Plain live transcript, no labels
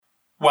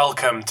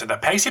Welcome to the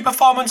Pacey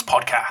Performance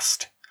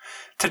Podcast.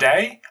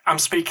 Today, I'm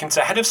speaking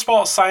to Head of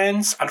Sports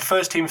Science and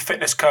First Team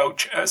Fitness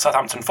Coach at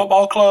Southampton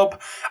Football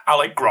Club,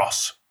 Alec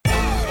Gross.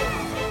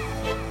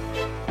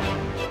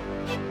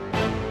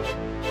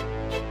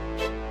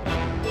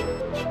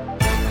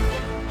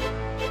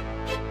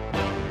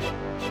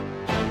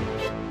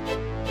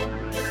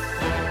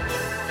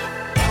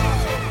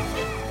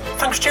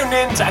 Thanks for tuning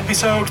in to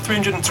episode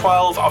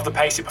 312 of the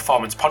Pacey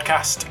Performance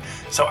Podcast.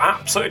 So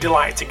absolutely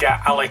delighted to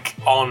get Alec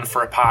on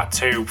for a part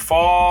 2,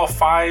 4,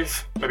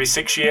 5, maybe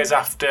 6 years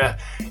after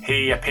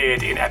he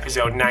appeared in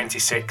episode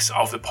 96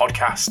 of the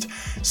podcast.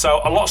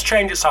 So a lot's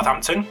changed at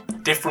Southampton.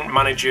 Different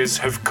managers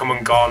have come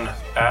and gone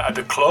at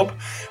the club.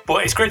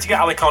 But it's great to get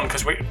Alec on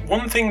because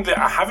one thing that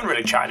I haven't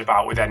really chatted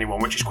about with anyone,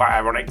 which is quite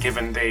ironic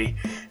given the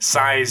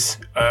size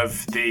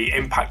of the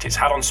impact it's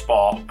had on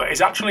sport, but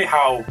is actually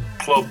how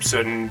clubs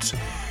and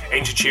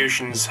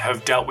institutions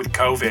have dealt with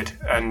COVID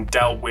and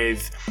dealt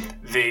with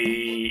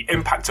the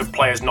impact of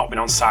players not being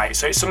on site.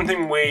 So it's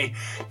something we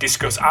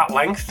discuss at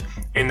length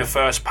in the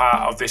first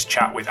part of this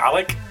chat with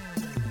Alec.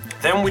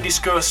 Then we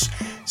discuss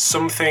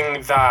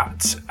something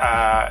that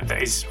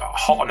is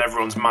hot on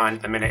everyone's mind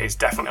at the minute, is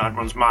definitely on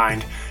everyone's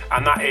mind,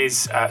 and that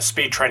is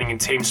speed training in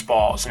team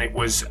sports. And it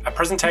was a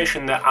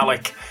presentation that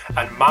Alec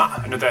and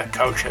Matt, another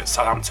coach at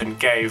Southampton,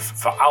 gave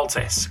for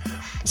Altis.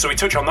 So we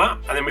touch on that,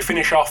 and then we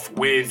finish off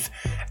with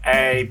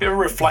a bit of a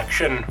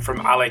reflection from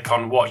Alec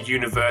on what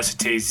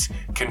universities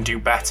can do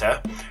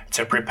better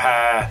to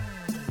prepare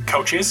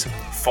coaches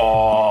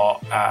for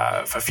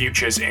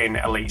futures in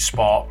elite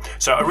sport.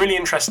 So a really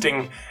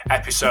interesting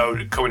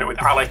episode coming up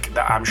with Alec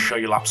that I'm sure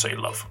you'll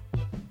absolutely love.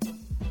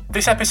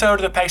 This episode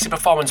of the Pacey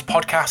Performance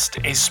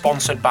Podcast is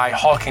sponsored by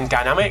Hawkin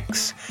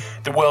Dynamics,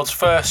 the world's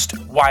first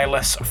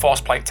wireless force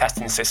plate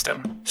testing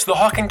system. So the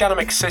Hawkin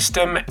Dynamics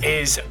system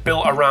is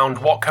built around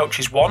what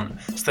coaches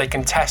want so they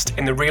can test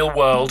in the real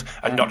world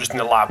and not just in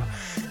the lab.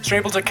 So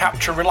you're able to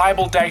capture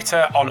reliable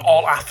data on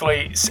all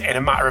athletes in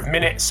a matter of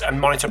minutes and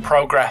monitor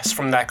progress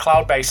from their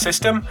cloud-based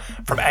system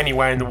from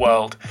anywhere in the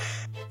world.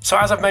 So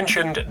as I've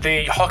mentioned,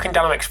 the Hawkin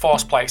Dynamics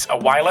force plates are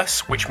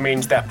wireless, which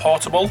means they're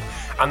portable,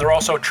 and they're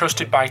also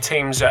trusted by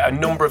teams at a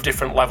number of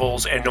different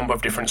levels in a number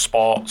of different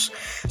sports.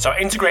 So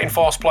integrating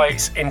force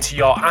plates into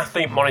your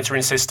athlete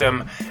monitoring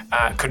system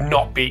could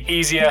not be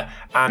easier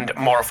and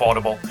more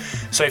affordable.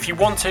 So if you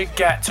want to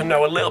get to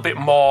know a little bit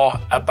more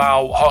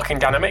about Hawkin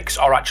Dynamics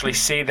or actually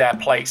see their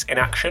plates in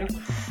action,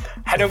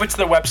 head over to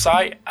the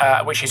website,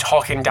 which is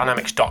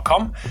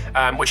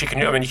hawkindynamics.com, which you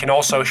can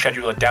also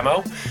schedule a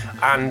demo,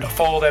 and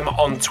follow them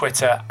on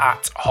Twitter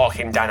at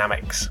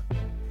hawkindynamics.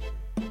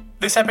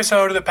 This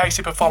episode of the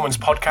Pacey Performance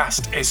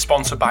Podcast is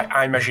sponsored by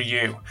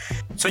iMeasureU.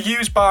 So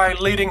used by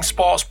leading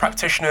sports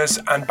practitioners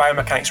and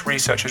biomechanics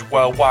researchers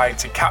worldwide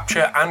to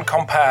capture and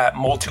compare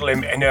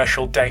multi-limb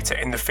inertial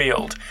data in the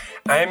field,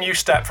 IMU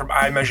Step from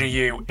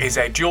iMeasureU is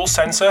a dual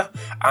sensor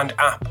and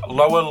app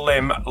lower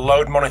limb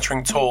load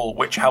monitoring tool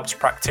which helps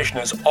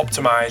practitioners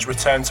optimize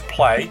return to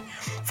play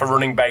for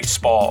running-based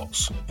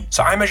sports.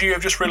 So iMeasureU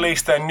have just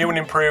released their new and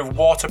improved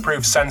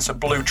waterproof sensor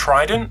Blue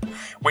Trident,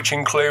 which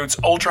includes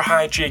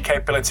ultra-high G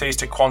capabilities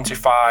to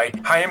quantify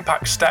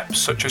high-impact steps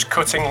such as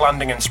cutting,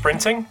 landing and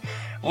sprinting,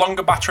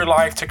 longer battery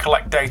life to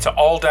collect data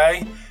all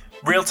day,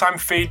 real-time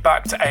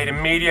feedback to aid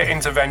immediate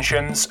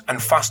interventions, and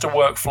faster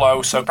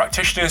workflow so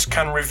practitioners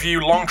can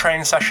review long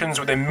training sessions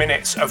within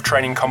minutes of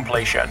training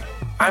completion.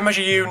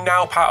 iMeasureU,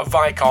 now part of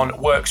Vicon,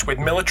 works with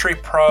military,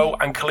 pro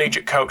and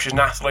collegiate coaches and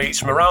athletes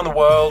from around the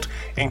world,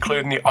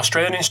 including the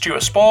Australian Institute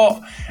of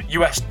Sport,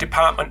 US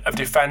Department of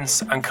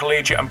Defence and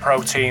collegiate and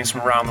pro teams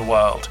from around the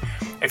world.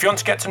 If you want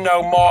to get to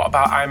know more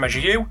about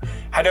iMeasureU,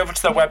 head over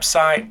to their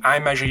website,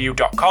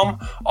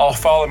 iMeasureU.com, or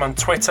follow them on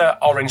Twitter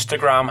or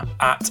Instagram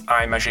at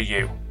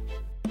iMeasureU.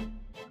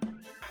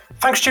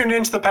 Thanks for tuning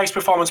in to the Pace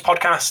Performance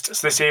Podcast.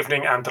 So this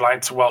evening, I'm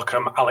delighted to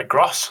welcome Alec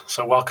Gross.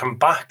 So welcome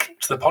back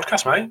to the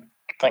podcast, mate.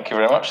 Thank you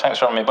very much. Thanks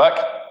for having me back.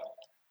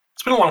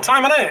 It's been a long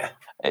time, hasn't it?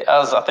 It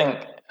has, I think.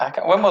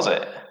 When was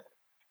it?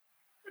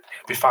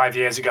 It'd be 5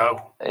 years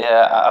ago.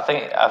 Yeah, I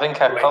think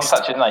I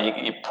contacted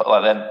you. You put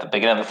the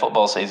beginning of the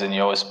football season.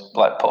 You always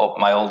put up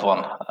my old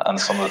one and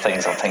some of the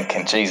things. I'm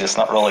thinking, Jesus,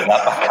 not rolling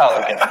that back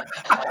out again.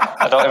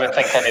 I don't even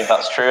think any of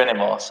that's true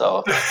anymore.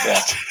 So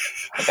yeah,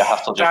 I think I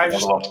have to do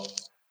another one.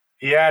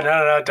 Yeah,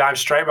 no, dive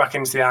straight back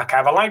into the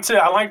archive. I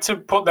like to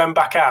put them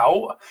back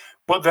out,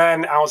 but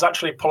then I was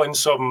actually pulling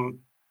some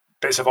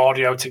bits of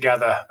audio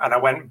together, and I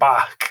went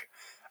back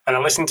and I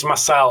listened to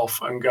myself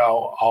and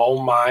go,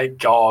 "Oh my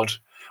God,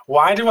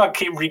 why do I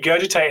keep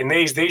regurgitating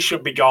these? These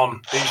should be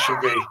gone. These should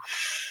be,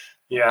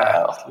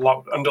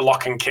 under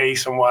lock and key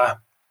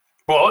somewhere."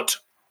 But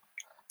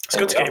it's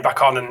good to get you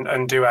back on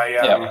and do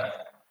a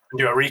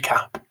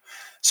recap.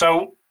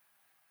 So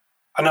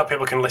I know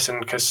people can listen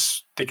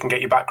because they can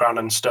get your background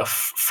and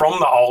stuff from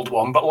the old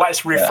one, but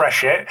let's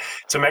refresh it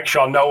to make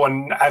sure no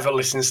one ever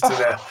listens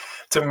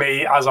to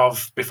me as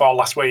of before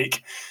last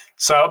week.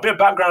 So a bit of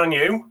background on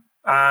you,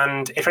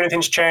 and if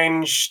anything's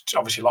changed,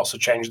 obviously lots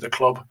have changed at the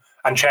club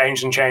and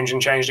changed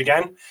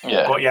again.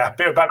 Yeah. But yeah, a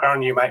bit of background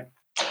on you, mate.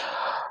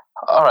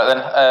 All right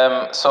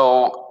then.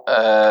 So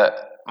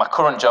my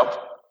current job,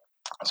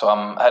 so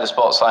I'm head of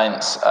sports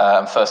science,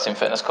 first team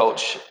fitness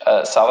coach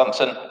at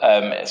Southampton.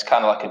 It's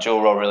kind of like a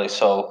dual role really.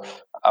 So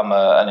I'm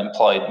an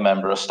employed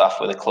member of staff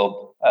with the club.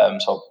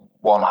 So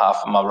one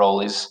half of my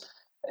role is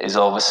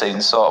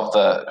overseeing sort of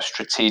the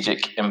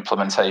strategic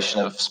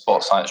implementation of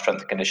sports science,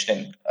 strength and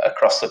conditioning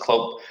across the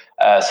club.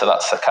 So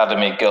that's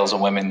academy, girls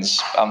and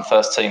women's, and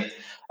first team.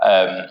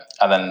 And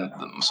then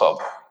sort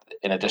of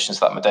in addition to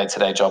that, my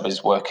day-to-day job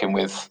is working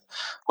with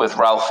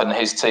Ralph and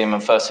his team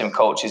and first team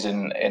coaches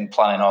in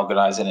planning,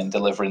 organising, and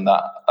delivering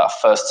that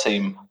first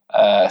team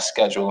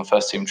schedule and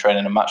first team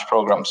training and match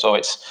program. So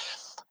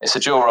it's a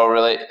dual role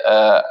really.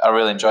 I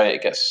really enjoy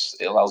it.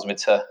 It allows me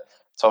to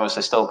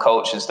obviously still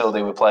coach and still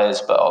deal with players,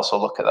 but also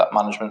look at that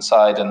management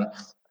side and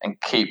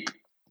keep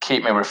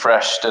me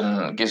refreshed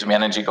and gives me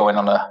energy going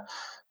on a.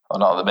 Well,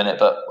 not at the minute,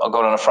 but I'll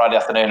go on a Friday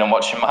afternoon and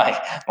watching my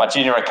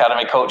junior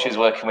academy coaches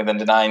working with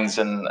under nines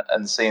and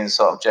seeing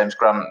sort of James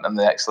Grant and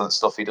the excellent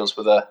stuff he does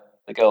with the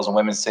girls and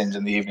women's teams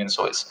in the evening.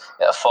 So it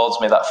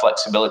affords me that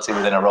flexibility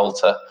within a role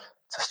to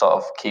sort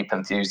of keep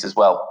enthused as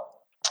well.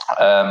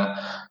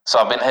 So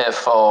I've been here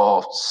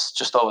for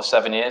just over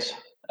 7 years.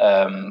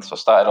 So I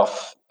started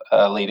off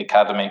Lead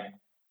Academy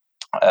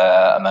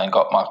and then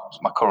got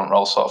my current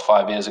role sort of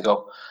 5 years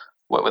ago.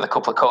 Worked with a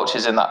couple of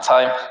coaches in that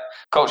time.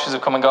 Coaches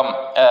have come and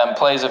gone,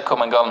 players have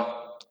come and gone,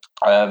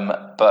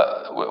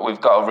 but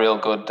we've got a real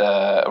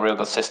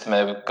good system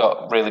here. We've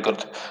got really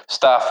good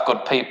staff,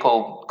 good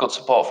people, good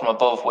support from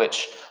above,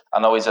 which I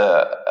know is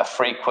a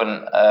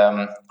frequent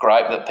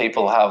gripe that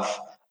people have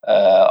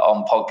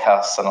on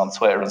podcasts and on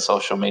Twitter and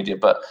social media.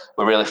 But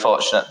we're really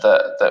fortunate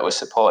that we're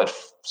supported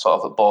sort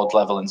of at board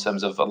level in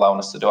terms of allowing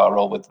us to do our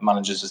role with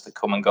managers as they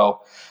come and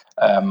go.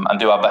 And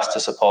do our best to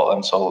support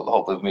them, so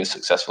hopefully we'll be as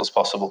successful as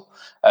possible.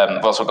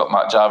 We've also got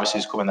Matt Jarvis,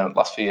 who's come in the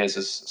last few years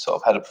as sort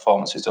of head of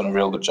performance, who's done a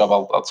real good job.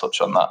 I'll touch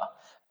on that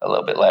a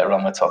little bit later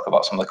on when we talk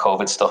about some of the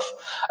COVID stuff.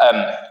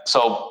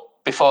 So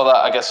before that,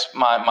 I guess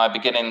my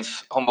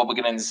beginnings, humble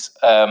beginnings,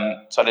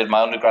 so I did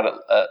my undergrad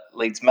at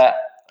Leeds Met,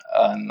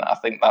 and I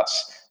think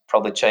that's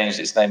probably changed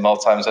its name more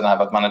times than I've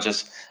had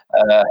managers.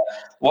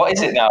 What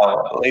is it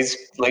now? Leeds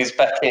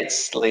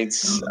Beckett's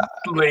Leeds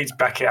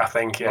Beckett, I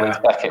think. Yeah, Leeds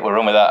Beckett. We'll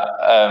run with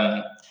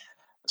that.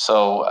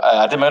 So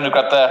I did my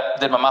undergrad there,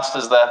 did my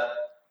masters there.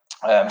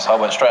 So I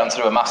went straight on to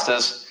do a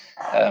masters.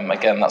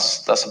 Again,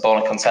 that's a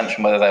bone of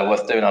contention whether they're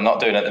worth doing or not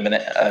doing at the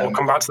minute. We'll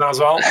come back to that as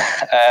well.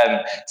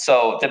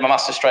 So did my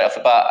masters straight off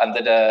the bat and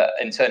did an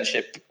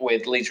internship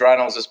with Leeds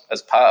Rhinos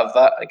as part of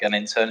that. Again,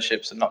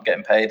 internships and not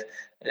getting paid.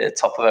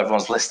 Top of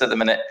everyone's list at the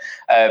minute.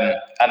 And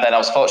then I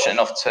was fortunate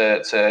enough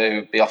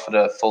to be offered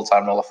a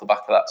full-time role off the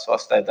back of that. So I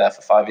stayed there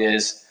for 5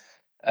 years.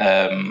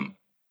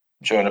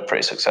 During a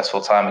pretty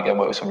successful time, again,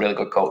 worked with some really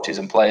good coaches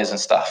and players and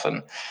staff,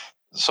 and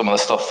some of the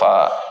stuff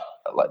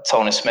like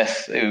Tony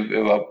Smith,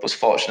 who I was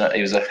fortunate,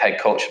 he was a head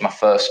coach in my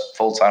first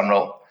full-time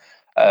role.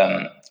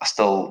 I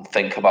still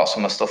think about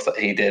some of the stuff that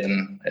he did,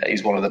 and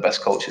he's one of the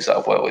best coaches that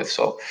I've worked with.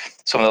 So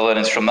some of the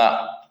learnings from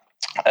that.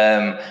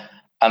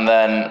 And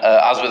then,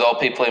 as with all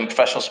people in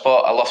professional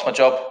sport, I lost my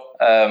job.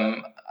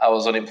 I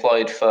was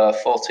unemployed for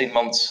 14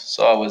 months,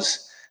 so I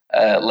was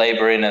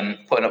labouring and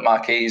putting up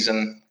marquees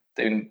and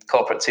doing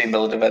corporate team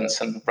building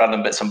events and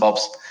random bits and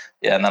bobs.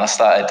 Yeah, and then I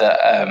started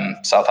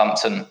at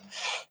Southampton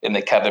in the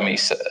academy.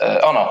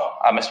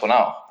 I missed one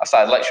out. I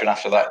started lecturing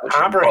after that.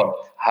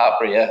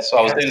 Hartpury, yeah. So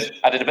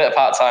I did a bit of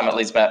part-time at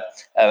Leeds Met,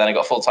 and then I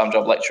got a full-time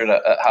job lecturing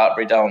at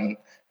Hartpury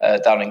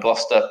down in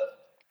Gloucester.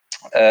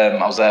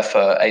 I was there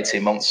for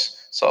 18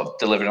 months, sort of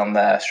delivering on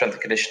their strength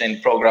and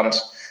conditioning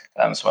programs,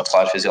 some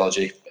applied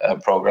physiology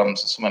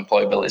programs, and some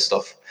employability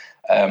stuff.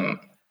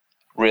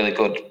 Really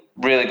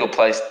good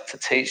place to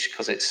teach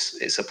because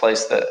it's a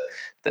place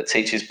that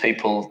teaches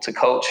people to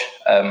coach.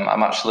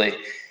 I'm actually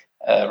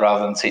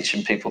rather than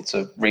teaching people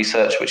to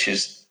research, which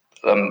is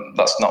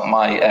that's not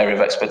my area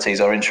of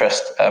expertise or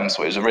interest.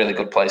 So it was a really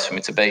good place for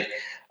me to be.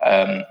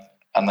 And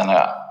then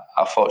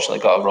I fortunately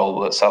got a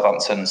role at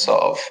Southampton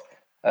sort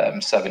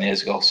of 7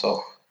 years ago.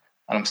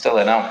 And I'm still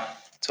there now.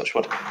 Touch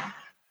wood.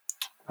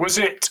 Was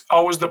it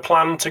always the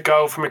plan to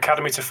go from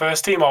academy to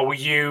first team, or were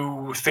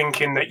you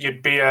thinking that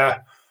you'd be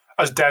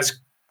as Des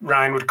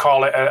Ryan would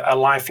call it, a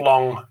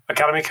lifelong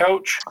academy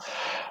coach?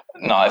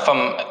 No,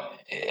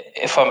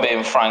 if I'm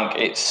being frank,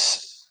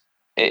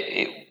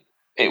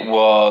 it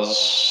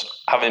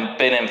was, having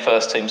been in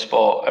first team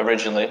sport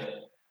originally,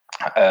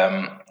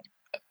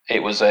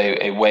 it was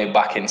a way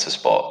back into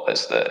sport.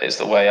 Is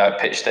the way I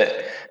pitched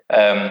it.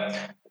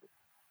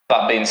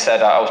 That being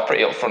said, I was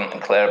pretty upfront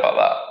and clear about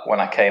that when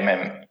I came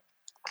in.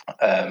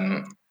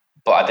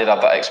 But I did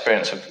have that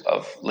experience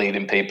of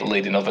leading people,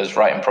 leading others,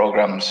 writing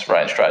programs,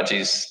 writing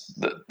strategies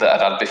that I'd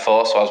had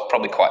before. So I was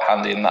probably quite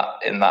handy in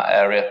that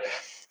area.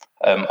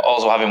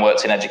 Also, having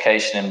worked in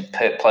education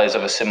and players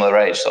of a similar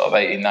age, sort of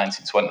 18,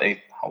 19, 20,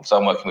 obviously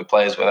I'm working with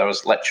players where I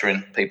was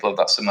lecturing people of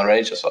that similar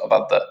age. I sort of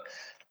had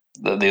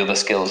the other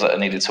skills that I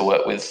needed to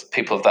work with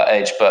people of that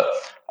age. But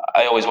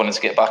I always wanted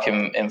to get back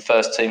in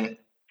first team.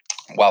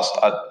 Whilst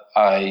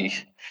I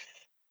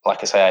like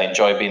I say, I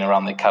enjoy being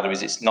around the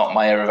academies. It's not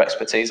my area of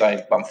expertise.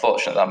 I'm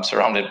fortunate that I'm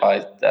surrounded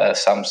by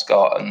Sam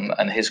Scott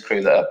and his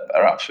crew that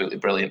are absolutely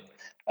brilliant.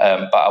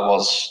 But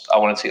I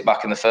wanted to get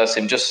back in the first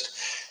team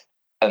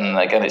and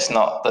again, it's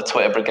not the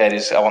Twitter brigade.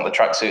 I want the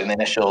tracksuit and the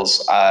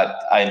initials.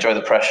 I enjoy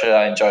the pressure.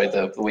 I enjoy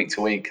the week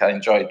to week. I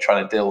enjoy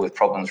trying to deal with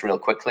problems real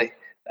quickly.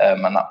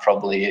 And that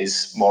probably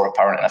is more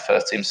apparent in a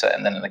first team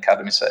setting than an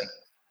academy setting.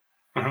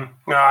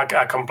 Mm-hmm. No,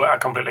 I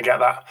completely get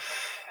that.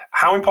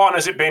 How important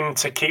has it been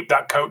to keep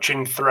that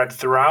coaching thread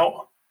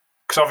throughout?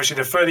 Because obviously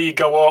the further you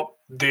go up,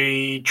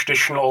 the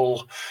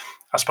traditional,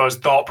 I suppose,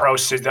 thought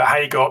process is that how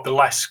you go up, the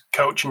less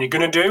coaching you're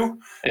going to do.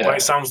 Yeah. But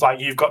it sounds like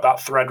you've got that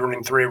thread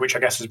running through, which I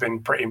guess has been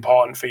pretty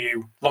important for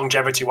you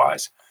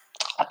longevity-wise.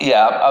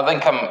 Yeah, I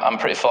think I'm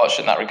pretty fortunate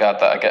in that regard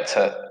that I get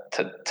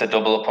to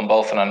double up on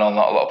both, and I know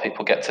not a lot of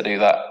people get to do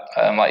that.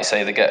 Like you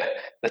say, they get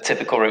the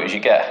typical route as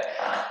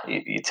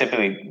you're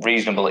typically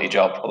reasonable at your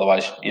job,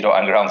 otherwise you don't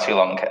hang around too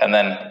long, and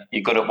then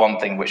you're good at one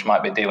thing, which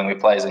might be dealing with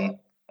players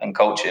and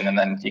coaching, and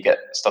then you get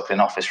stuck in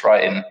office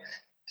writing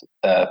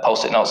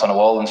post-it notes on a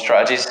wall and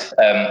strategies,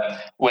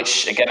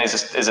 which again is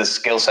a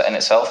skill set in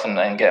itself,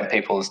 and getting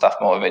people and staff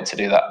motivated to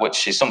do that,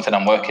 which is something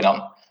I'm working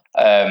on.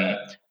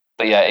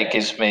 But yeah, it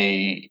gives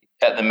me,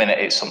 at the minute,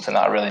 it's something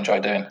that I really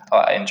enjoy doing.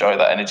 I enjoy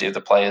that energy of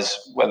the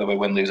players, whether we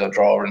win, lose or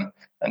draw,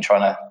 and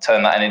trying to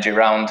turn that energy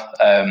around.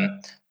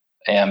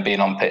 And being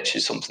on pitch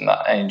is something that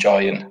I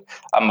enjoy, and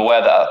I'm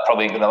aware that that's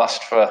probably going to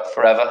last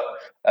forever.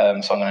 So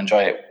I'm going to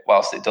enjoy it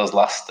whilst it does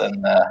last,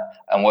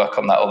 and work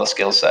on that other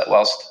skill set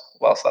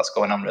whilst that's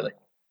going on, really.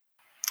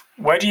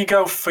 Where do you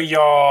go for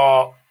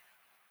your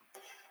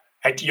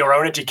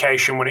own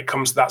education when it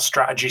comes to that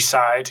strategy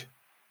side?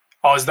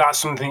 Or is that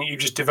something that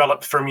you've just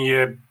developed from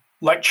your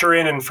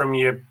lecturing and from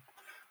your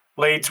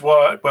Leeds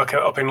work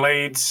up in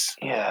Leeds?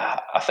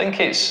 Yeah, I think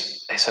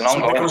it's an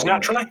ongoing thing. It comes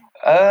naturally?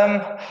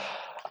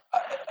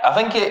 I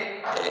think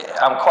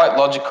I'm quite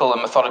logical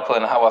and methodical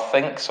in how I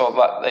think, so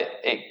that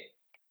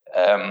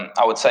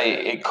I would say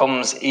it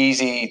comes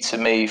easy to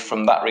me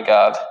from that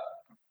regard.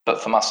 But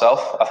for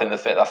myself, I think the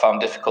bit I found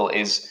difficult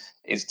is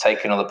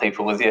taking other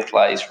people with you.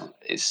 Like,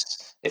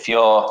 it's if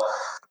you're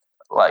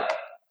like,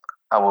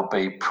 I would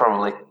be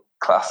probably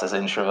classed as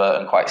introvert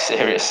and quite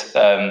serious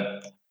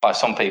by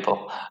some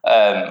people,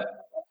 not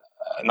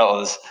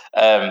others.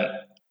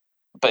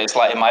 But it's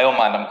like in my own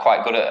mind, I'm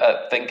quite good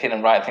at thinking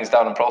and writing things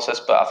down and process.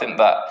 But I think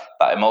that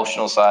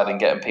emotional side and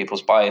getting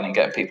people's buy-in and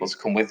getting people to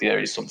come with you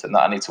is something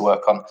that I need to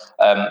work on.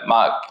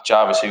 Mark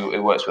Jarvis,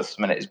 who works with us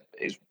a minute,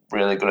 is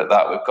really good at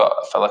that. We've got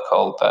a fella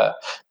called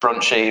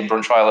Brunchy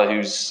Brunchweiler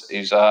who's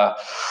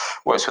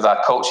works with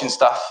our coaching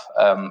staff.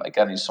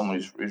 Again, he's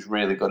someone who's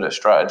really good at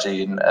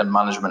strategy and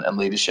management and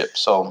leadership.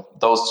 So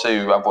those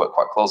two I've worked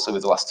quite closely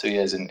with the last 2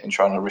 years in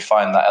trying to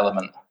refine that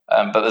element.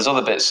 But there's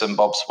other bits and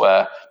bobs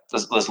where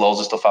there's loads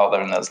of stuff out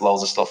there, and there's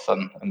loads of stuff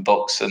and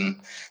books and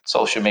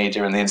social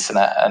media and the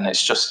internet, and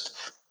it's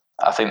just,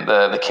 I think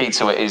the key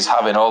to it is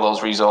having all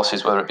those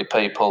resources, whether it be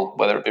people,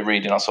 whether it be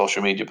reading on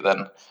social media, but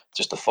then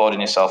just affording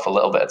yourself a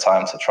little bit of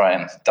time to try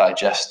and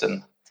digest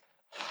and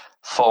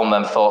form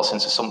them thoughts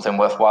into something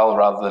worthwhile,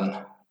 rather than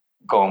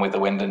going with the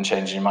wind and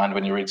changing your mind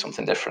when you read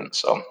something different.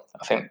 So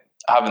I think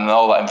having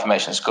all that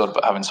information is good,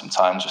 but having some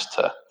time just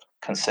to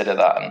consider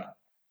that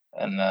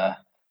and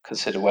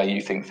consider where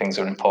you think things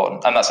are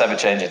important, and that's ever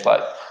changing.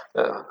 Like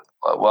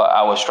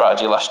our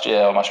strategy last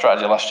year, or my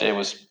strategy last year,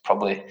 was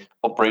probably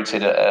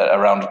uprooted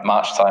around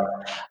March time,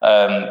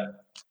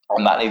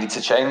 and that needed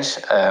to change.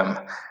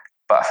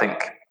 But I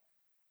think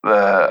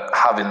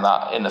having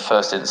that in the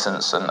first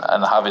instance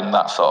and having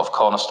that sort of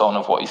cornerstone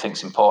of what you think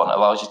is important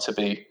allows you to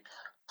be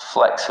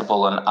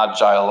flexible and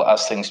agile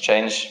as things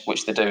change,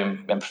 which they do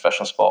in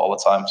professional sport all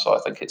the time. So I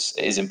think it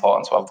is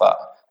important to have that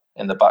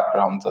in the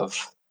background of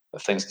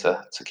things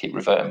to keep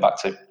reverting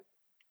back to.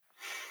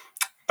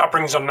 That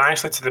brings on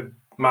nicely to the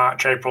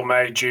March, April,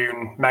 May,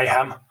 June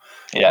mayhem.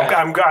 Yeah,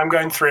 I'm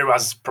going through,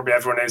 as probably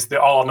everyone is,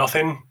 the All or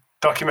Nothing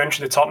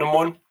documentary, the Tottenham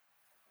one,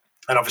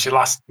 and obviously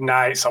last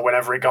night, so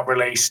whenever it got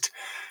released,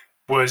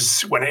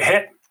 was when it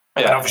hit.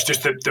 Yeah. And obviously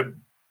just the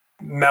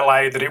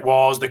melee that it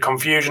was, the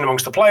confusion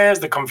amongst the players,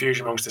 the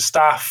confusion amongst the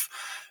staff,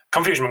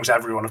 confusion amongst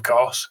everyone, of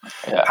course.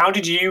 Yeah. How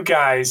did you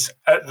guys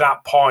at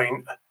that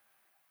point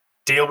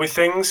deal with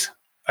things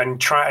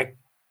and try to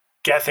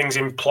get things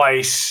in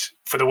place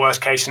for the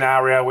worst case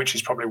scenario, which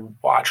is probably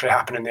what actually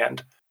happened in the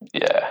end?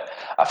 Yeah,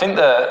 I think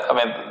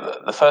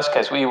the first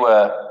case, we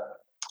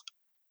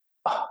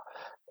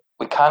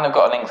kind of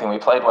got an inkling. We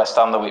played West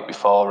Ham the week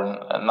before,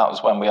 and that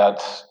was when we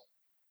had,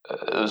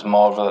 it was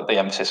more of the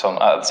emphasis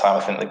on, at the time,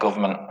 I think the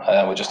government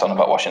were just on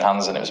about washing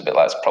hands, and it was a bit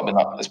like, it's probably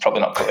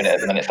not cutting it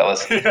at the minute,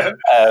 fellas. Yeah.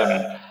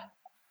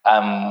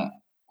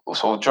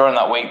 So during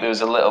that week, there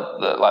was a little,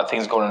 like,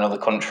 things going in other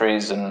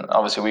countries, and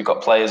obviously we've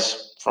got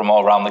players from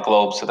all around the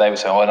globe, so they were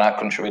saying, in our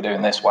country we're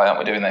doing this, why aren't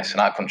we doing this? In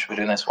our country we're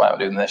doing this, why aren't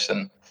we doing this?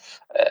 And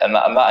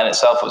that in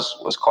itself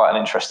was quite an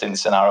interesting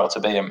scenario to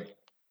be in.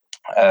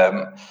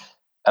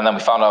 And then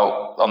we found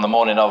out on the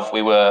morning of,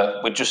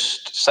 we'd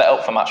just set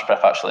up for match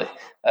prep, actually.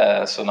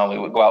 So normally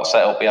we go out,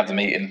 set up, we have the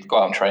meeting, go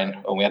out and train,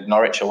 and we had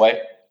Norwich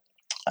away.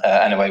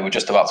 Anyway, we're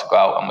just about to go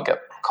out and we get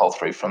called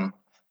through from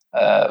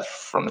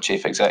the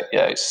chief exec.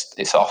 Yeah,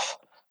 it's off.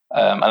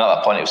 And at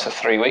that point, it was for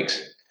 3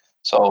 weeks.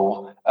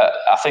 So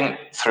I think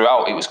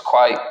throughout it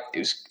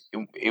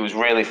was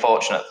really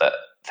fortunate that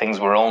things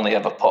were only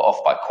ever put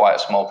off by quite a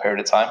small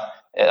period of time.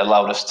 It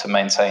allowed us to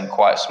maintain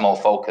quite a small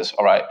focus.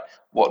 All right,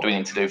 what do we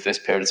need to do for this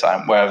period of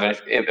time? Whereas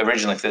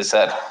originally if they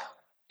said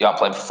you aren't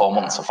playing for 4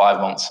 months or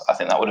 5 months, I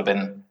think that would have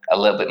been a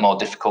little bit more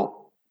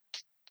difficult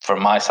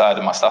from my side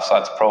and my staff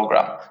side to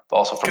program, but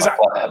also from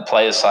a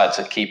player's side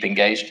to keep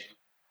engaged.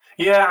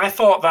 Yeah, I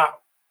thought that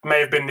may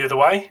have been the other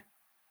way.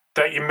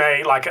 That you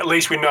may, like, at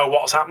least we know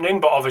what's happening,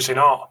 but obviously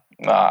not.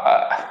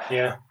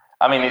 Yeah.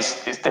 I mean,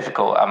 it's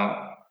difficult.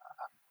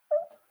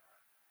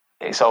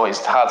 It's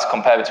always hard to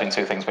compare between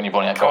two things when you've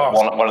only got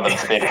one of them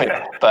to deal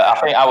with. But I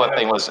think our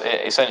thing was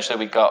essentially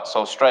we got,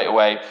 so straight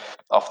away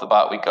off the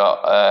bat, we got,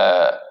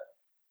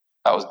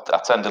 I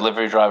turned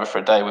delivery driver for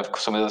a day with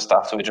some of the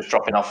staff, so we're just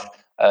dropping off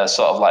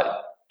sort of like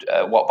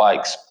watt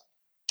bikes,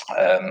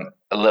 a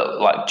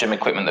little like gym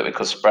equipment that we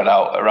could spread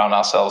out around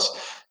ourselves,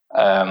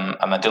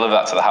 and then deliver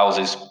that to the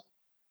houses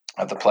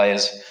of the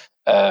players.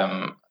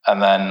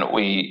 And then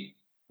we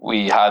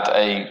had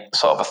a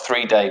sort of a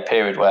 3-day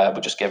period where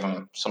we just give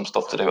them some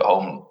stuff to do at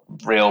home,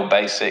 real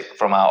basic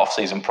from our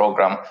off-season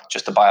program,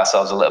 just to buy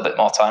ourselves a little bit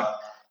more time.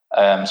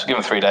 So give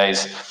them 3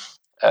 days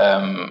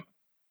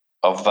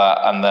of that,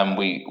 and then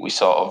we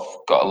sort of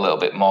got a little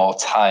bit more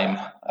time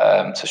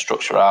to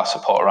structure our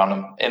support around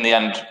them. In the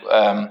end,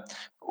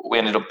 we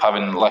ended up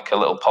having like a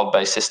little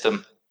pod-based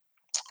system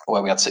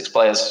where we had 6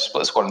 players,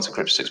 split the squad into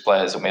groups of 6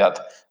 players, and we had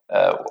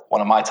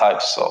one of my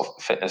types, sort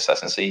of fitness,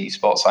 S&C,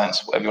 sports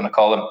science, whatever you want to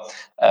call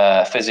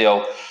them,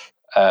 physio,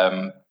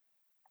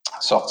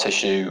 soft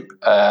tissue,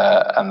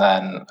 and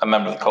then a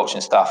member of the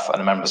coaching staff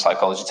and a member of the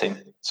psychology team.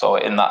 So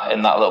in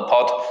that little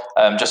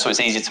pod, just so it's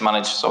easy to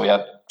manage. So we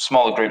had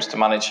smaller groups to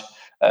manage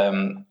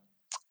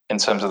in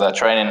terms of their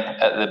training.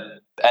 At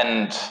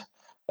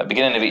the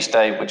beginning of each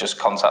day, we'd just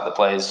contact the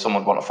players. Some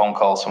would want a phone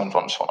call, some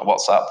would just want a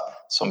WhatsApp,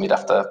 some we'd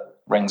have to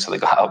ring so they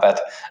got out of bed.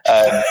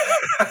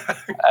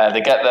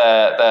 They get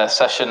their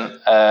session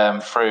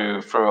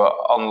through an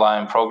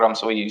online program.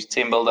 So we use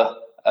TeamBuilder.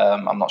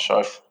 I'm not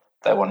sure if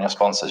they're one of your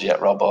sponsors yet,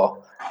 Rob,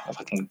 or if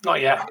I can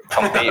not yet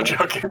compete. I'm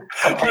joking.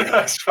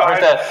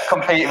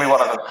 Compete with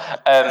one of them.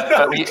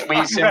 But we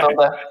use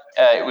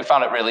TeamBuilder. We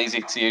found it really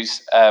easy to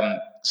use.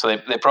 So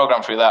they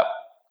program through that.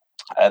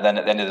 Then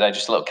at the end of the day,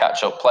 just a little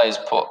catch up. Players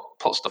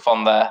put stuff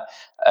on there.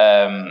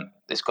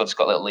 It's good. It's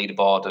got a little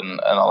leaderboard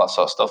and all that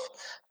sort of stuff.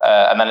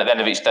 And then at the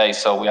end of each day,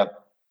 so we had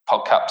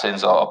pod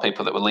captains or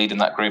people that were leading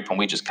that group, and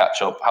we just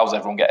catch up. How's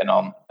everyone getting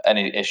on?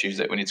 Any issues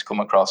that we need to come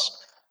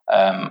across?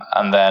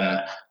 And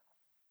then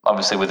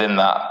obviously within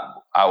that,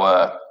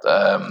 our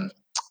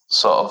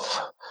sort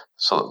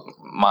of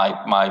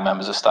my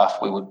members of staff,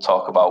 we would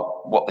talk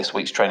about what this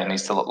week's training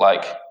needs to look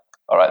like.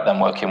 All right, then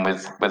working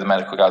with the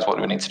medical guys, what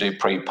do we need to do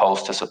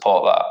pre-post to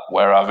support that?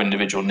 Where are our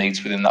individual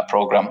needs within that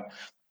program?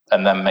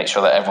 And then make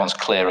sure that everyone's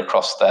clear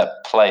across their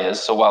players.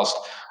 So whilst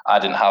I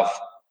didn't have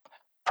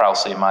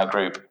Prowsey in my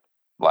group,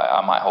 like I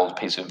might hold a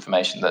piece of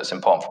information that's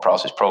important for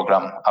Prowsey's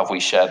program. Have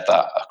we shared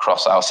that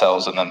across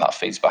ourselves, and then that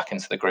feeds back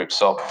into the group?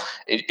 So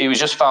it was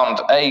just found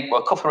a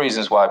couple of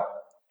reasons why.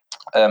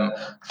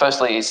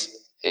 Firstly,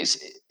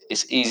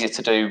 it's easier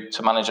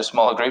to manage a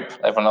smaller group.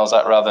 Everyone knows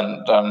that,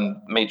 rather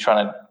than me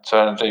trying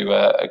to do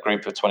a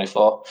group of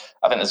 24.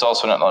 I think there's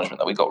also an acknowledgement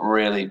that we got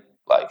really,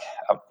 like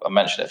I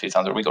mentioned it a few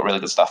times, we got really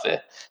good staff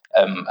here.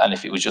 And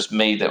if it was just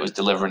me that was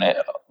delivering it,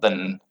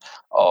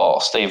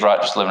 or Steve Wright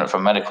just delivering it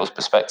from a medical's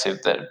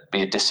perspective, that'd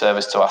be a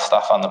disservice to our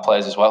staff and the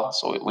players as well.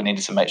 So we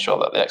needed to make sure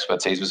that the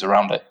expertise was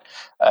around it.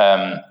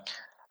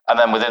 And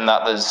then within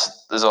that,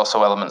 there's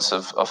also elements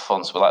of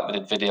fun. So we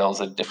did videos,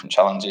 they did different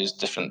challenges,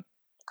 different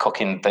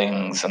cooking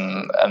things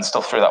and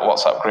stuff through that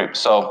WhatsApp group.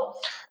 So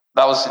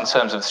that was in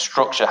terms of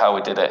structure, how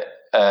we did it.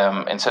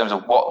 In terms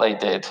of what they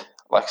did,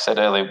 like I said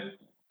earlier,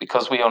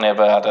 because we only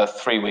ever had a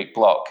 3-week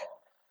block,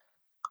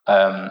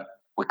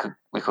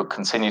 we could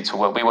continue to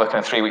work. We work in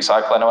a 3-week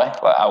cycle anyway.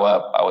 Like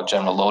our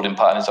general loading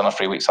pattern is on a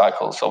 3-week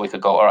cycle. So we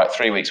could go, all right,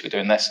 3 weeks, we're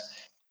doing this.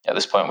 At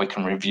this point, we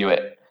can review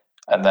it.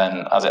 And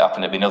then as it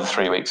happened, it'd be another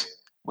 3 weeks.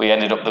 We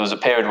ended up, there was a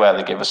period where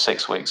they gave us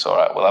 6 weeks. All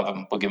right,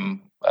 we'll give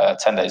them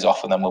 10 days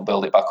off, and then we'll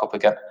build it back up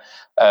again.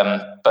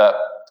 But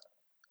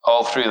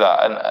all through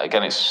that, and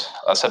again, as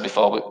I said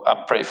before,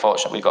 I'm pretty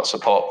fortunate we got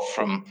support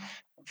from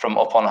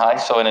up on high.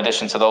 So in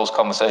addition to those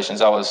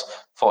conversations, I was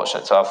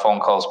fortunate to have phone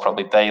calls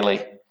probably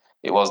daily.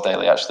 It was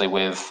daily actually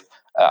with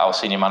our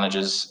senior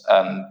managers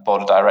and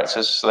board of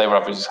directors. So they were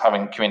obviously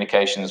having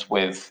communications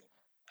with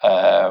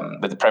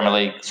the Premier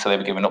League. So they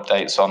were giving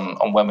updates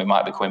on when we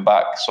might be coming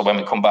back. So when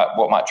we come back,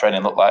 what might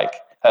training look like,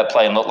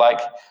 playing look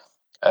like.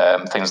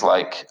 Things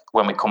like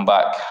when we come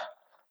back,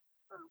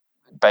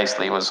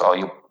 basically it was,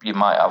 you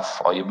might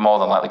have, or you're more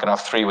than likely going to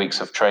have 3 weeks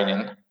of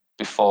training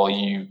before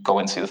you go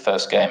into the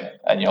first game,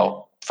 and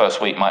your first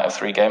week might have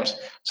 3 games.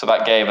 So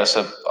that gave us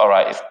all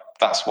right, if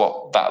that's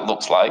what that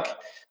looks like.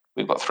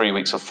 We've got 3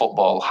 weeks of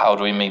football. How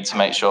do we need to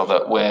make sure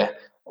that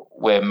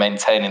we're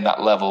maintaining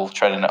that level of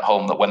training at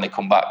home, that when they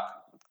come back,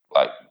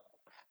 like,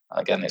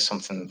 again, it's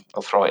something,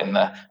 I'll throw it in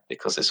there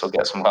because this will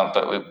get some fun,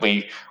 but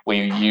we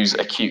use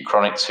acute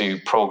chronic to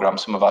program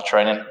some of our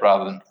training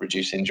rather than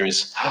reduce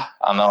injuries.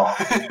 I know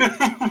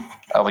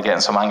I'll be getting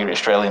some angry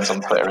Australians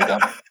on Twitter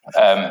again.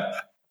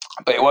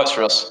 But it works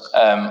for us.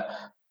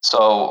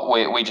 So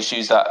we just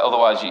use that.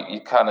 Otherwise,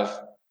 you kind of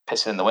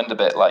piss in the wind a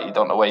bit, like you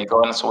don't know where you're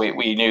going. So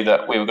we knew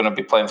that we were going to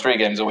be playing 3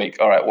 games a week.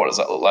 All right, what does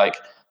that look like?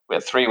 We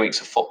had 3 weeks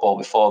of football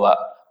before that.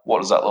 What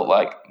does that look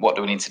like? What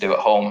do we need to do at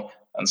home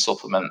and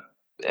supplement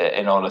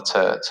in order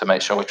to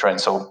make sure we train?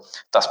 So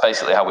that's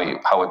basically how we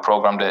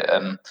programmed it,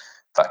 and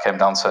that came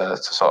down to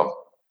sort of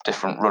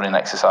different running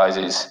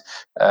exercises,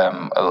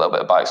 a little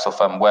bit of bike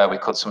stuff, and where we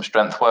could some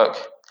strength work.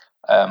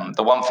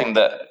 The one thing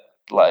that,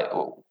 like,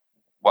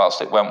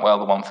 whilst it went well,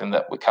 the one thing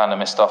that we kind of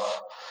missed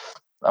off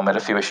and we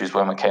had a few issues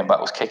when we came back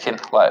was kicking.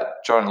 Like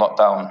during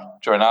lockdown,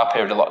 during our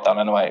period of lockdown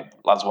anyway,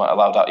 lads weren't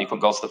allowed out. You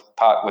couldn't go to the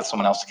park with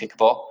someone else to kick a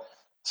ball.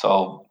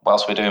 So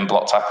whilst we're doing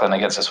block tackling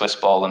against a Swiss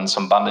ball and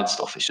some banded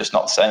stuff, it's just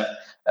not the same.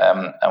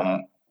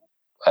 And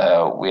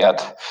we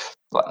had,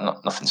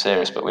 like, nothing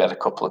serious, but we had a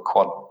couple of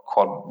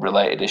quad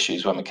related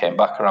issues when we came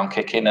back around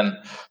kicking, and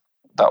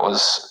that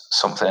was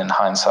something in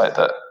hindsight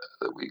that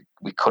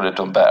we could have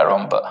done better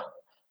on. But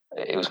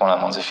it was one of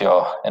the ones, if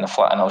you're in a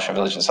flat in Ocean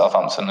Village in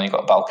Southampton and you've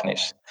got a balcony,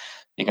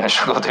 you're going to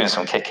struggle doing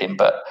some kicking.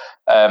 But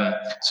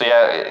so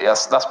yeah,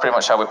 that's pretty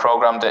much how we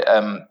programmed it,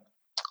 and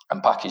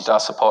packaged our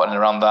supporting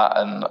around that.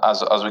 And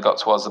as we got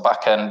towards the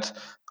back end,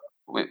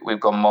 we've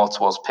gone more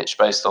towards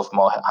pitch-based stuff,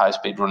 more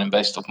high-speed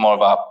running-based stuff, more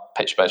of our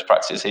pitch-based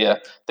practice here.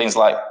 Things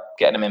like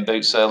getting them in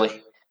boots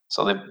early.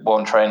 So they've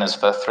worn trainers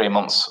for 3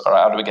 months. All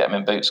right, how do we get them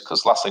in boots?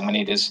 Because last thing we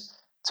need is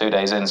 2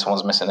 days in,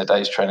 someone's missing a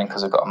day's training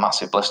because they've got a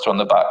massive blister on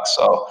the back.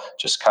 So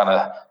just kind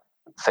of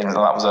things,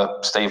 and that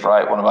was Steve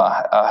Wright, one of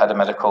our head of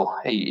medical.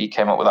 He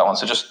came up with that one.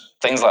 So just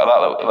things like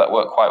that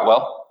work quite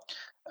well.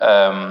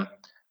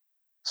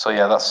 So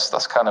yeah,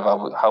 that's kind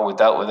of how we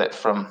dealt with it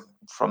from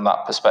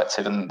that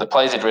perspective. And the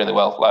players did really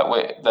well.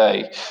 Like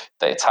they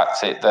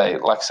attacked it.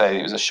 Like I say,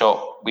 it was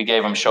we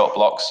gave them short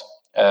blocks.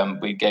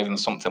 We gave them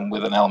something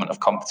with an element of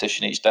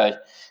competition each day.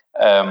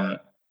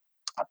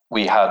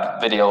 We had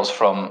videos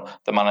from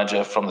the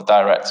manager, from the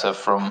director,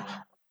 from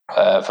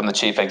the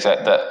chief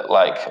exec that,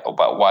 like,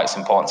 about why it's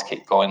important to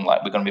keep going.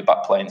 Like, we're going to be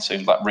back playing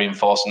soon. Like,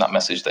 reinforcing that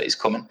message that he's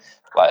coming.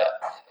 Like,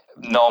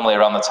 normally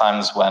around the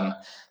times when,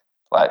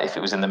 like, if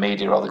it was in the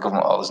media or the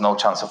government, there's no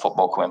chance of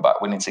football coming back,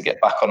 we need to get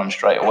back on them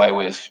straight away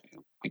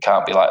we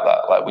can't be like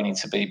that. Like, we need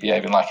to be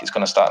behaving like it's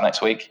going to start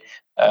next week.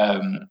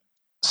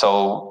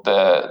 So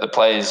the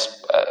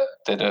players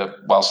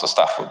whilst the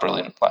staff were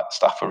brilliant, like, the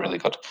staff were really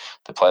good,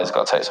 the players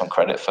got to take some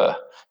credit for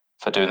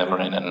doing the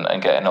running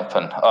and getting up.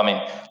 And I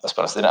mean, let's be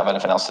honest, they didn't have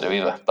anything else to do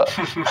either, but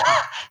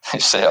they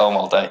just stay at home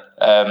all day.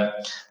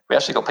 We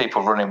actually got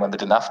people running when they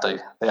didn't have to.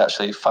 They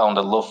actually found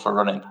a love for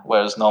running,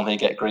 whereas normally you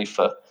get grief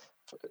for,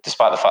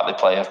 despite the fact they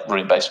play a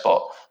running-based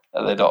sport,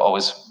 they're not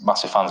always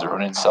massive fans of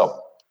running. So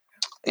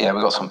yeah,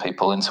 we got some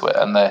people into it,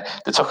 and they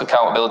took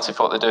accountability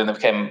for what they're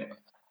doing.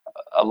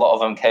 A lot of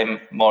them came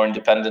more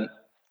independent.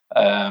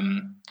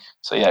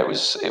 So yeah,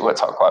 it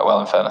worked out quite well,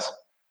 in fairness.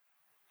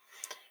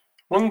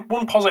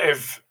 One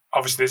positive,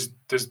 obviously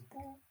there's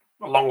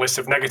a long list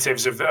of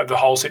negatives of the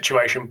whole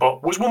situation,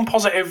 but was one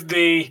positive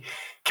the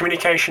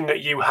communication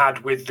that you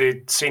had with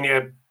the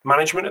senior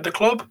management of the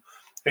club?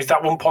 Is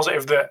that one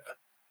positive that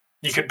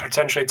you could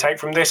potentially take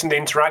from this, and the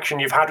interaction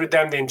you've had with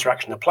them, the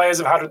interaction the players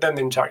have had with them,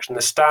 the interaction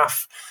the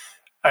staff,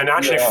 and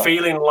actually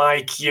feeling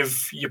like you're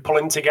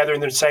pulling together in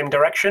the same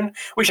direction,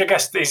 which I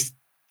guess is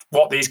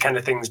what these kind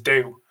of things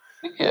do.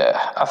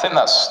 Yeah, I think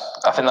that's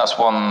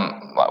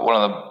one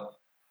of the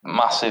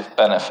massive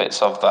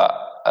benefits of that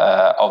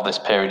of this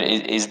period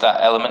is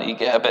that element. You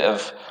get a bit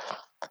of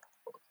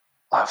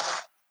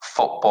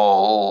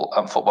football,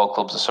 and football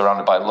clubs are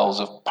surrounded by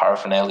loads of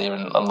paraphernalia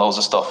and loads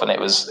of stuff, and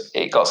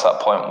it got to that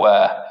point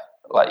where,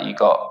 like, you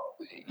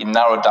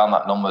narrowed down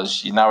that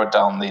numbers, you narrowed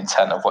down the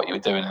intent of what you were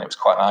doing, and it was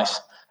quite nice.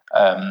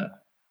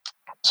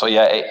 So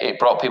yeah, it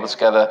brought people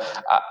together.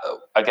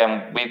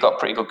 Again, we've got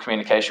pretty good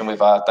communication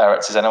with our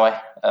directors anyway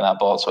and our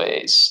board, so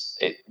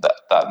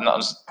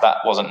that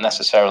wasn't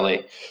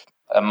necessarily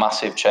a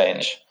massive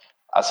change.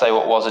 I'd say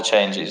what was a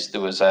change is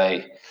there was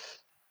a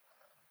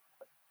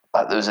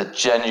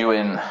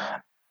genuine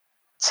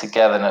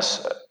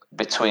togetherness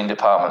between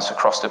departments,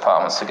 across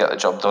departments, to get the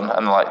job done,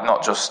 and, like,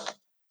 not just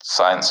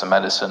science and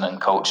medicine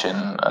and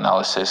coaching,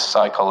 analysis,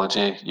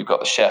 psychology. You've got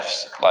the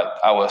chefs. Like,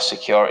 our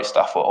security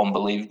staff were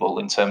unbelievable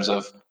in terms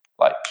of,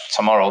 like,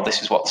 tomorrow,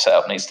 this is what the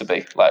setup needs to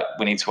be. Like,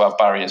 we need to have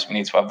barriers. We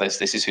need to have this.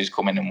 This is who's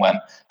coming and when.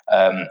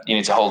 You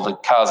need to hold the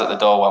cars at the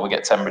door while we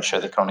get temperature.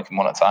 They can only come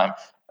one at a time.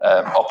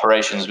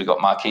 Operations, we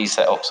got marquees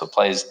set up, so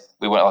players,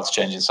 we weren't allowed to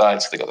change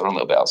inside, so they got their own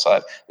little bit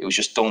outside. It was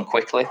just done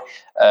quickly.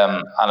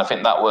 And I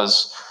think that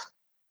was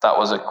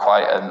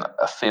quite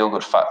a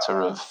feel-good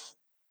factor of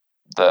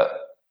that.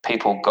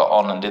 people got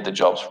on and did the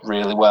jobs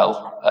really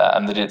well,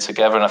 and they did it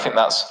together. And I think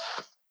that's,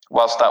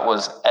 whilst that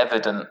was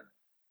evident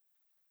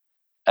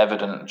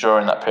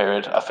during that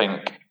period, I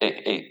think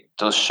it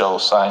does show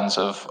signs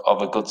of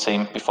a good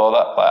team before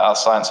that, like our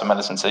science and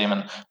medicine team,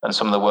 and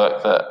some of the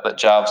work that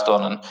Jav's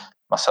done, and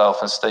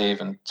myself and Steve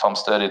and Tom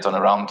Sturdy have done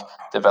around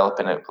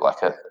developing it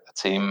like a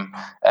team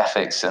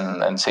ethics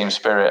and team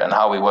spirit and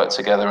how we work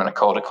together and a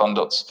code of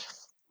conduct.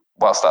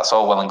 Whilst that's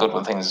all well and good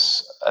when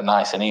things are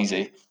nice and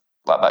easy,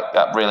 like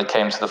that really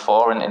came to the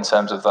fore in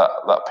terms of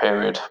that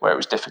period where it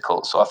was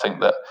difficult. So I think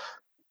that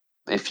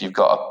if you've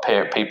got a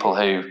pair of people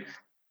who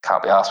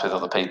can't be asked with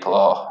other people,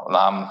 or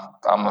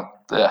I'm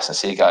the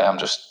S&C guy, I'm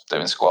just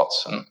doing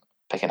squats and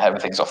picking heavy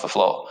things off the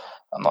floor,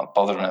 I'm not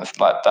bothering with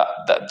like that.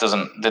 That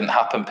didn't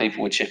happen.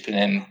 People were chipping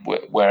in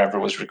wherever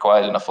was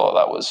required, and I thought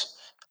that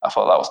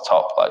was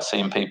top. Like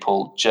seeing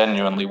people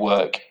genuinely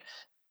work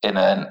in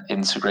an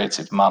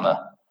integrated manner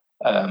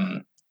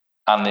and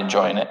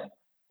enjoying it.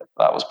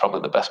 That was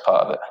probably the best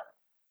part of it.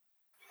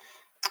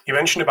 You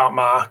mentioned about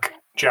Mark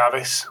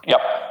Jarvis. Yep.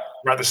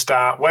 Right at the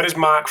start. Where does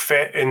Mark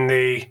fit in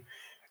the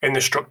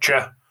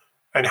structure,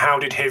 and how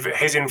did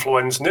his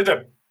influence and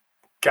other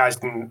guys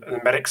and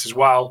the medics as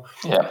well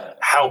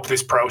help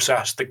this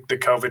process, the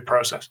COVID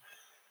process?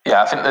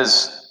 Yeah, I think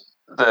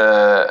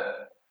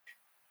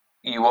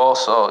you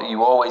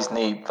always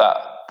need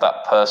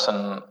that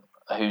person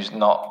who's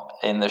not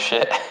in the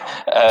shit,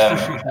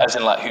 as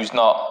in like who's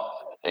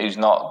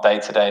not day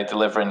to day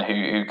delivering,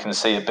 who can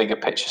see a bigger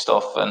picture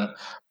stuff and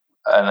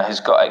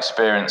has got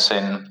experience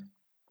in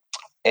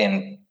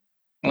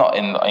not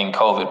in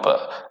COVID,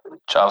 but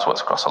Charles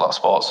works across a lot of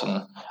sports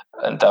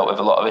and dealt with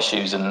a lot of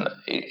issues, and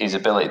his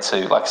ability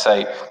to, like I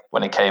say,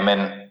 when he came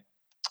in,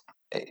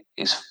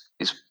 his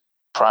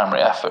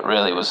primary effort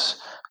really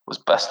was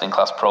best in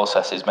class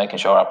processes, making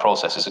sure our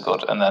processes are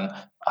good, and then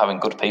having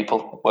good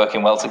people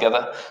working well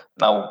together.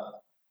 Now,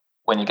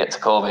 when you get to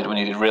COVID, we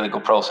needed really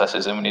good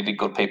processes and we needed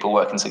good people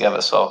working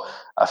together. So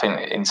I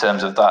think in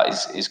terms of that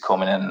is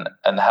coming in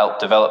and help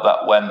develop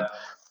that when,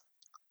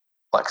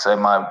 like I say,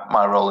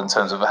 my role in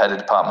terms of a head of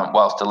department,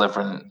 whilst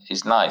delivering,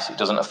 is nice. It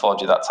doesn't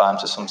afford you that time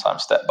to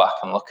sometimes step back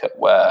and look at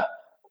where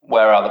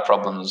are the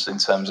problems in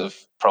terms of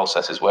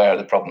processes, where are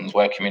the problems,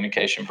 where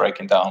communication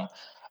breaking down,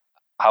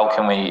 how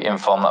can we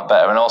inform that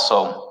better, and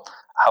also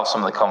have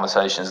some of the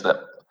conversations that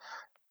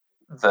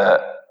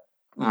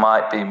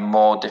might be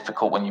more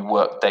difficult when you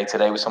work day to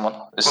day with someone.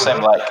 It's the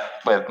same like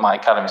with my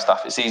academy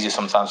staff. It's easier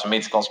sometimes for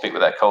me to go and speak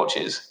with their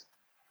coaches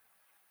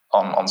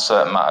on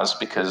certain matters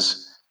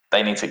because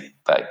they need to,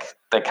 like,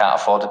 they can't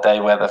afford a day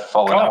where they're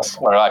falling out,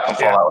 where I can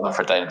fall out with them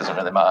for a day. It doesn't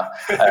really matter.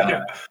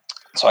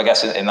 So I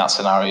guess in that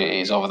scenario,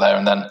 he's over there,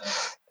 and then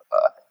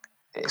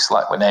it's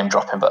like we're name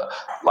dropping, but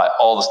like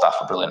all the staff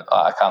are brilliant.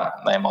 I can't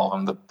name all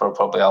of them. They're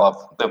probably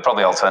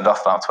all turned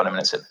off now 20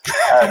 minutes in.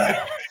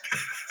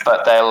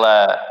 But they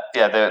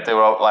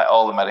were all, like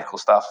all the medical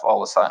staff,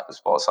 all the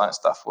sports science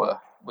staff were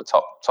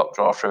top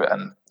draw through it.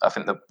 And I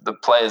think the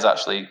players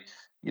actually,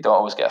 you don't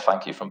always get a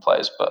thank you from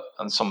players,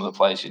 and some of the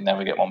players you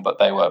never get one, but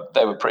they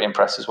were pretty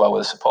impressed as well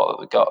with the support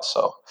that they got.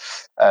 So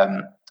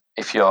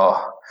if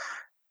you're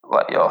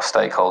like your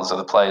stakeholders are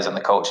the players and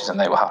the coaches and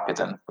they were happy,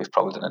 then we've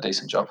probably done a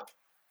decent job.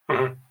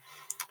 Mm-hmm.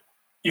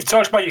 You've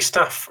talked about your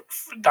staff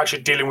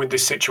actually dealing with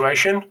this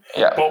situation,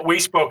 but we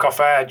spoke off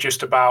air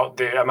just about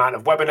the amount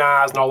of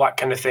webinars and all that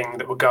kind of thing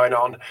that were going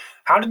on.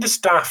 How did the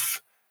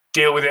staff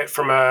deal with it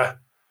from a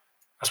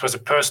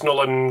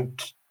personal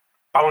and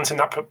balancing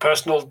that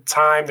personal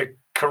time, the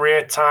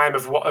career time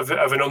of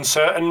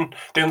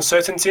the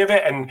uncertainty of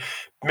it, and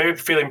maybe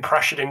feeling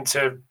pressured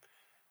into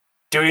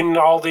doing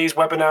all these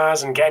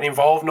webinars and getting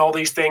involved in all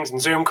these things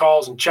and Zoom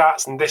calls and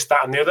chats and this,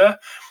 that, and the other?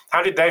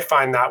 How did they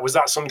find that? Was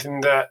that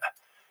something that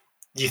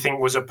you think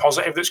was a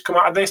positive that's come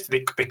out of this?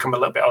 Did it become a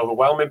little bit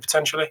overwhelming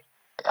potentially?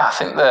 I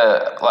think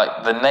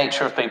the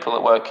nature of people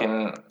that work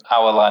in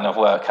our line of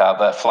work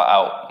they're flat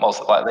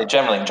out. They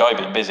generally enjoy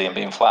being busy and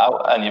being flat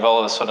out, and you've all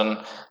of a sudden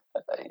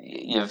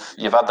you've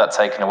had that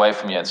taken away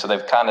from you, and so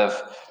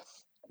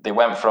they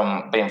went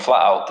from being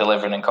flat out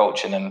delivering and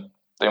coaching and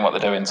doing what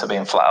they're doing to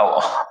being flat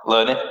out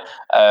learning.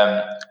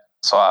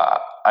 So I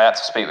had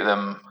to speak with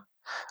them.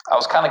 I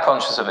was kind of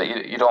conscious of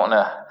it. You don't want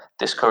to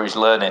discourage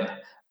learning,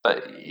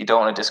 but you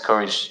don't want to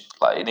discourage,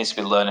 like, it needs to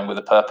be learning with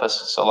a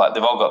purpose. So like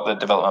they've all got the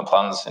development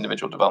plans,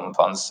 individual development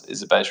plans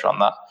is the base around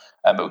that.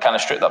 But we kind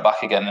of stripped that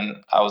back again,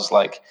 and I was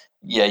like,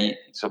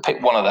 so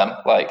pick one of them.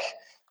 Like,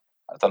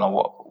 I don't know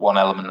what one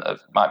element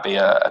of might be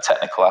a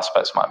technical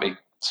aspect, it might be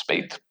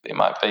speed, it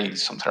might be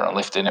something around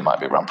lifting, it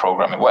might be around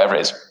programming, whatever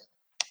it is.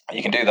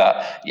 You can do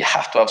that. You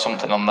have to have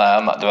something on there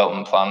on that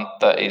development plan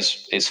that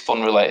is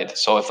fun related.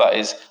 So if that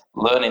is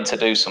learning to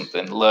do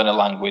something, learn a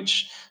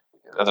language,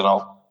 I don't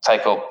know,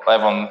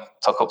 everyone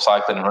took up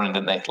cycling and running,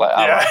 didn't they?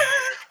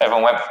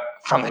 Everyone went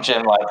from the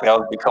gym, like they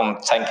all become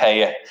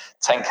 10K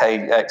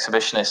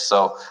exhibitionists.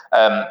 So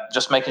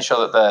just making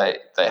sure that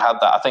they had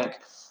that. I think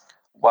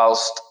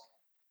whilst,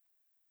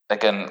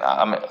 again,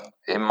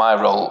 in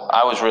my role,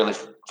 I was really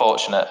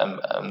fortunate,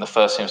 and the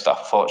first team staff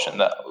were fortunate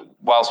that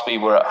whilst we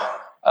were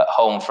at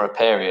home for a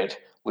period,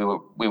 we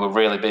were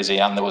really busy,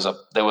 and there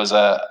was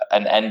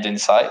an end in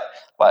sight.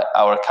 Like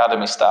our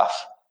academy staff,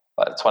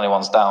 like the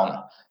 21s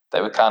down,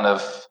 they were kind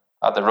of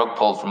had the rug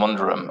pulled from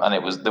under them, and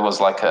there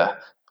was like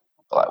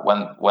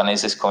when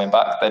is this coming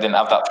back? They didn't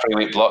have that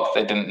 3-week block.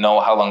 They didn't know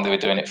how long they were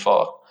doing it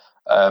for.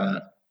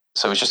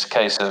 So it was just a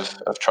case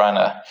of trying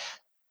to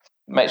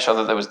make sure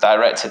that there was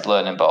directed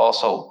learning, but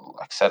also,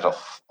 like I said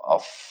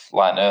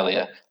offline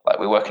earlier, like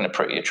we work in a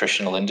pretty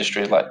attritional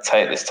industry. Like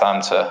take this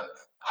time to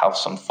have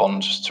some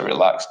fun, just to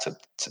relax,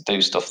 to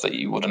do stuff that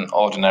you wouldn't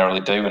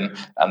ordinarily do,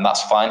 and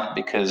that's fine,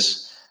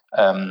 because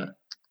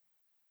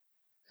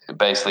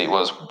basically it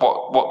was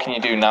what can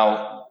you do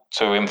now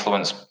to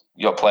influence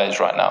your players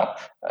right now,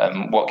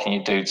 and what can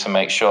you do to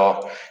make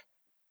sure,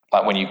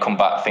 like when you come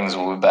back, things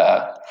will be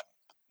better.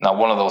 Now,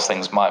 one of those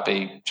things might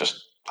be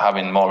just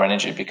having more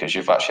energy because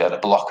you've actually had a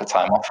block of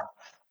time off.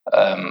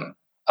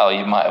 Or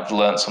you might have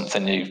learned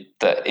something new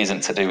that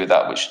isn't to do with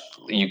that, which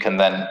you can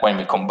then, when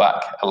we come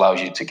back,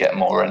 allows you to get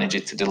more energy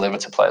to deliver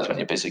to players when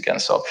you're busy again.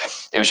 So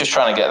it was just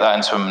trying to get that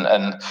into them,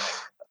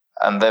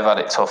 and they've had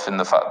it tough in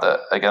the fact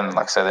that, again,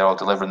 like I say, they're all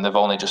delivering. They've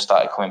only just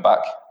started coming back.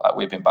 Like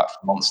we've been back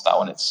for months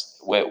now, and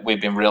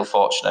we've been real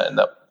fortunate in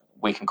that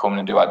we can come in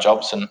and do our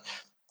jobs. And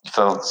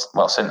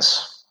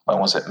since when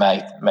was it?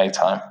 May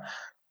time.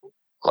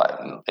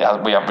 Like we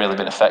haven't really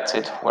been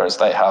affected, whereas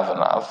they have, and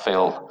I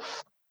feel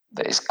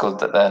that it's good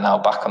that they're now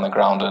back on the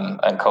ground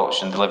and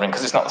coaching and delivering,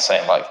 because it's not the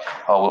same like,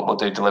 oh, we'll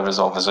do delivers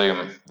over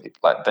Zoom.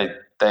 Like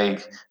they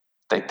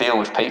deal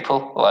with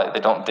people, like they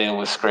don't deal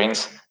with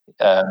screens.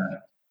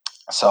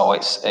 So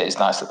it is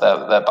nice that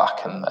they're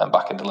back and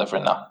back in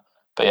delivering now.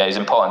 But yeah, it's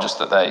important just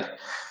that they,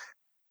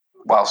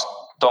 whilst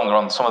don't get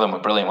on, some of them were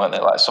brilliant, weren't they?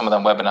 Like some of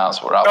them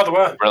webinars were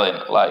absolutely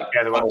brilliant. Like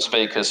yeah, they were. Some of the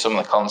speakers, some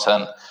of the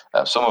content,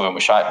 some of them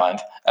were shite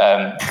mind.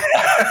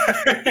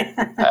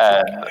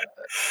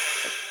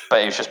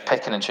 But it was just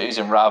picking and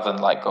choosing rather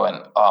than like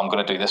going, oh, I'm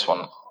going to do this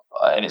one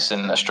and it's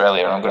in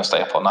Australia and I'm going to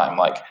stay up all night. I'm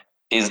like,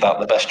 is that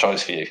the best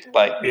choice for you?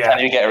 Like, Can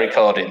you get a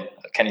recording?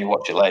 Can you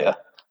watch it later?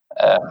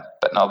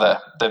 But no,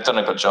 they've done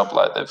a good job.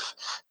 Like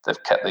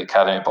they've kept the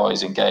academy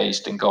boys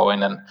engaged and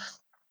going, and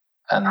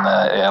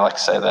like I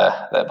say,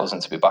 they're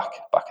buzzing to be back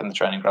in the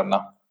training ground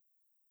now.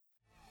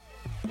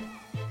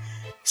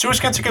 So we're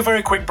just going to take a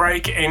very quick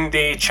break in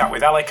the chat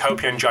with Alec.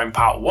 Hope you enjoyed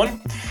part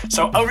 1.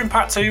 So over in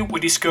part 2, we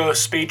discuss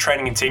speed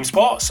training in team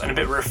sports and a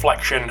bit of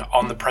reflection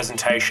on the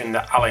presentation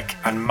that Alec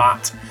and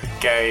Matt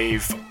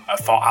gave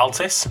for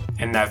Altis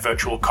in their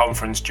virtual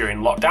conference during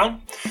lockdown.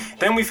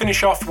 Then we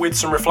finish off with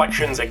some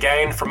reflections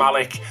again from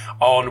Alec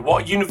on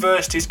what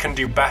universities can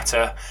do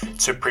better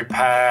to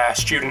prepare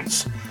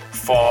students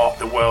for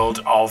the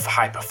world of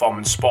high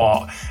performance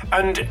sport.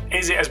 And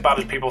is it as bad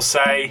as people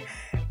say?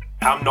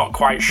 I'm not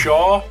quite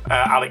sure.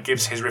 Alec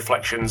gives his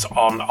reflections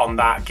on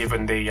that,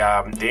 given the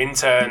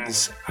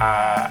interns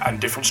and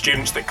different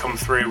students that come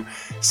through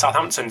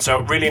Southampton.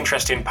 So really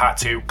interesting part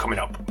 2 coming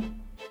up.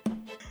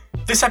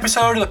 This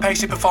episode of the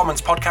Pacey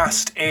Performance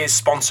Podcast is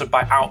sponsored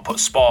by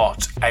Output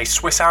Sport, a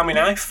Swiss Army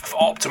knife for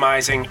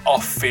optimising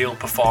off-field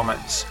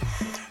performance.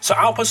 So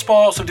Output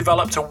Sports have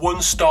developed a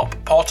one-stop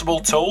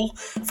portable tool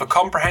for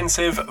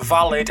comprehensive,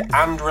 valid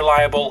and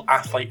reliable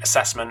athlete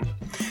assessment.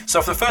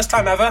 So for the first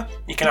time ever,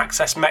 you can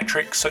access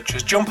metrics such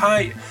as jump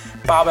height,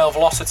 barbell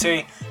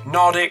velocity,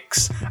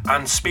 Nordics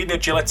and speed and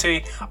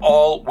agility,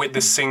 all with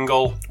the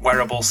single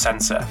wearable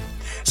sensor.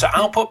 So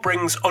Output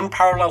brings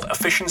unparalleled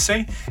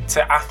efficiency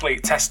to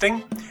athlete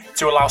testing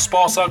to allow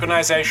sports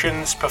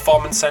organisations,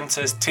 performance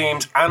centres,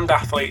 teams and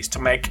athletes to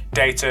make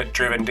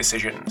data-driven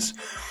decisions.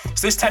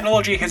 So this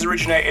technology has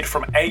originated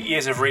from 8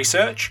 years of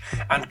research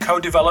and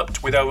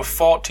co-developed with over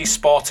 40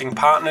 sporting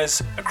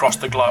partners across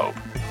the globe.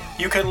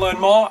 You can learn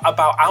more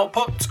about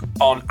Output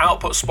on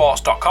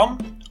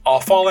outputsports.com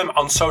or follow them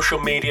on social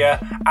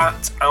media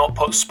at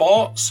Output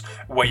Sports,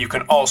 where you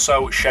can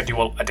also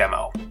schedule a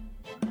demo.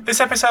 This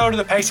episode of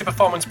the Pacey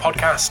Performance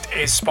Podcast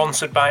is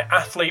sponsored by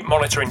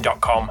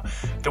AthleteMonitoring.com,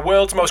 the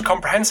world's most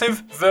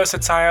comprehensive,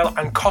 versatile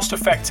and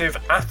cost-effective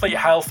athlete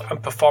health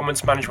and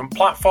performance management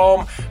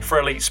platform for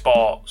elite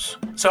sports.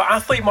 So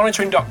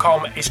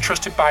AthleteMonitoring.com is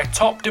trusted by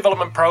top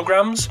development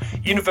programs,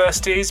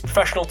 universities,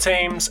 professional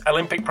teams,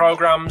 Olympic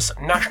programs,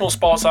 national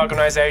sports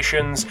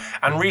organizations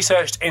and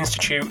research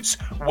institutes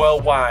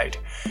worldwide.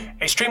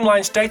 It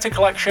streamlines data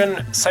collection,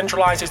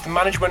 centralizes the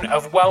management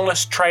of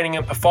wellness, training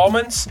and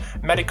performance,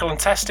 medical and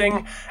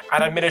testing,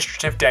 and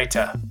administrative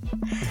data.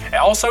 It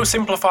also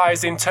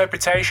simplifies the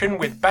interpretation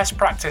with best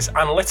practice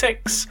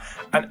analytics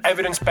and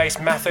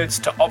evidence-based methods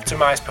to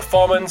optimize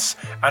performance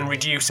and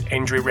reduce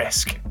injury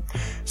risk.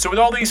 So with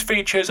all these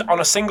features on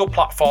a single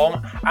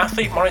platform,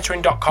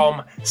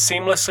 AthleteMonitoring.com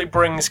seamlessly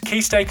brings key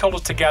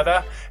stakeholders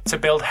together to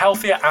build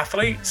healthier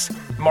athletes,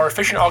 more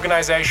efficient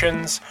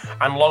organizations,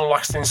 and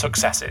long-lasting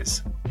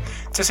successes.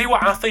 To see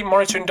what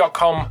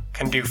AthleteMonitoring.com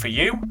can do for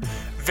you,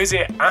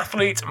 visit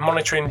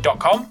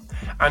AthleteMonitoring.com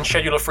and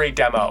schedule a free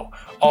demo,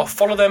 or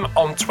follow them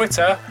on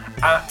Twitter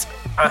at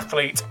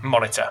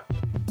AthleteMonitor.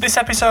 This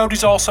episode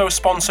is also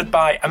sponsored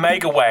by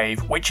Omega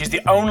Wave, which is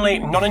the only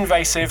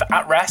non-invasive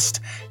at-rest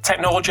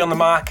technology on the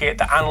market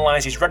that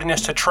analyses readiness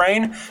to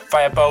train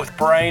via both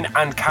brain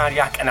and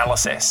cardiac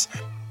analysis.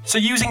 So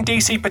using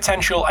DC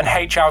potential and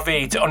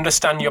HRV to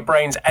understand your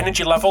brain's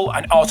energy level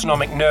and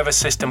autonomic nervous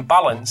system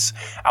balance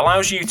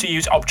allows you to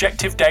use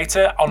objective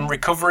data on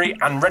recovery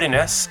and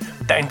readiness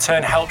that in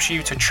turn helps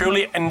you to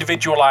truly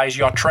individualize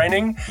your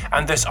training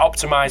and thus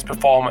optimize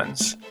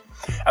performance.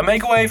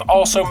 Omega Wave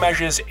also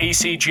measures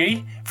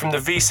ECG from the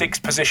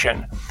V6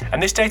 position,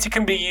 and this data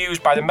can be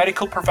used by the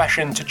medical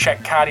profession to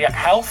check cardiac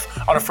health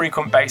on a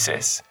frequent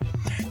basis.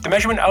 The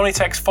measurement only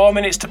takes 4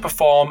 minutes to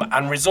perform,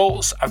 and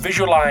results are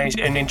visualized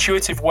in an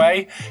intuitive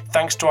way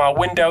thanks to our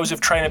windows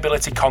of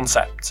trainability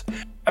concept.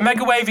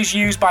 Omega Wave is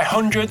used by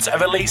hundreds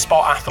of elite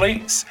sport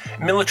athletes,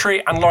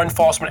 military and law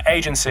enforcement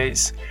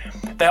agencies.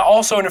 They are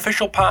also an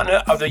official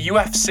partner of the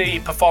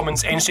UFC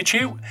Performance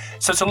Institute,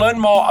 so to learn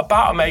more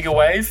about Omega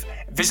Wave,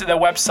 visit their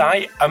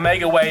website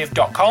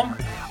omegawave.com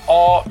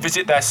or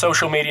visit their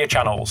social media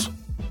channels.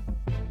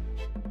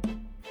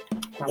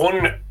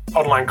 One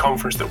online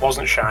conference that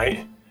wasn't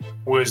shite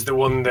was the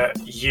one that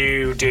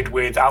you did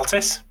with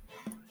Altis.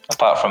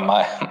 Apart from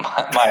my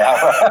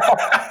hour.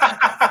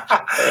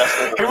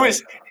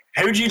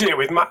 Who did you do it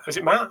with? Matt? Was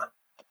it Matt?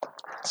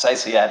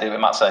 Says, yeah, I did it with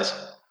Matt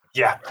Says.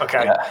 Yeah,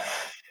 okay. Yeah.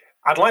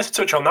 I'd like to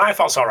touch on that if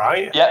that's all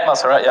right. Yeah,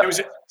 that's all right, yeah.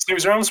 It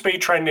was around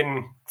speed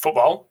training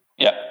football.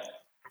 Yeah.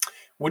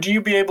 Would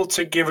you be able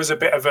to give us a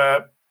bit of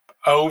a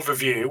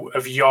overview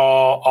of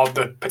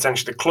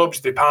the clubs,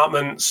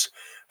 departments,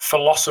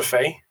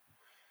 philosophy,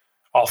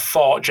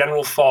 or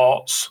general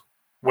thoughts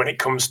when it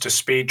comes to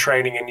speed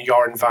training in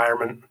your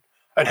environment?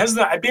 And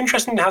it'd be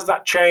interesting, has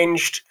that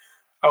changed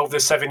over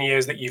the 7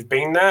 years that you've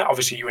been there?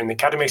 Obviously you were in the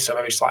academy, so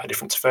maybe slightly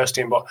different to first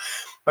team, but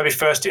maybe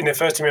in the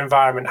first team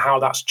environment, how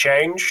that's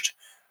changed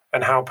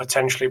and how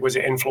potentially was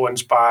it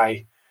influenced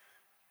by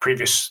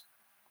previous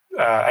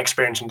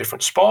experience in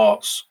different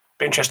sports?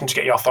 Be interesting to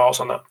get your thoughts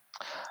on that.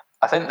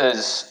 I think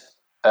there's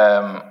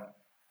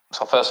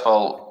so first of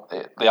all,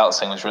 the Altis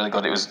thing was really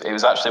good. It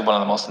was actually one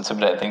of the most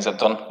intimidating things I've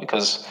done,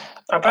 because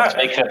I'm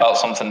speaking about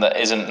something that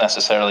isn't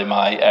necessarily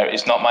my area.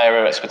 It's not my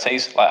area of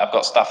expertise. Like, I've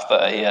got staff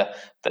that are here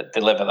that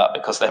deliver that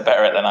because they're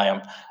better at it than I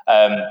am.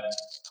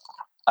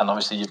 And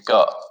obviously you've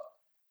got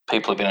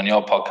people who've been on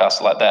your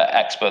podcast, like, they're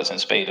experts in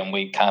speed, and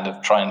we kind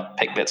of try and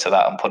pick bits of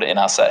that and put it in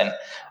our setting.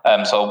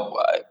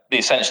 So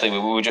essentially we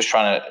were just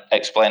trying to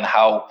explain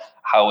how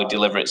we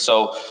deliver it.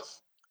 So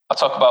I'll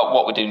talk about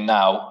what we do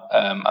now,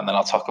 and then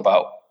I'll talk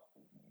about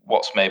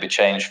what's maybe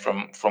changed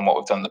from what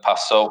we've done in the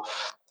past. So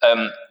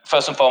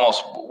first and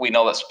foremost, we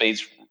know that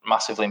speed's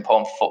massively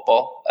important for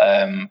football.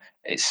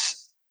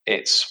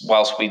 It's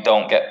whilst we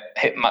don't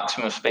hit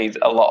maximum speed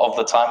a lot of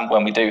the time,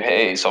 when we do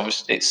hit it,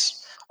 it's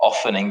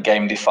often in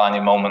game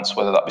defining moments,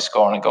 whether that be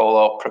scoring a goal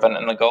or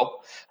preventing a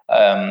goal.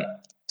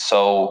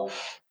 So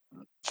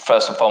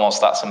first and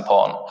foremost, that's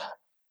important.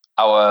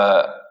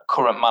 Our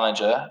current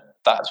manager,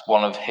 that's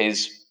one of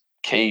his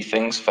key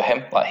things for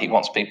him. Like, he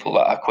wants people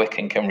that are quick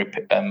and can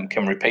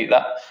repeat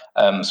that.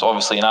 So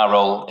obviously in our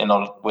role,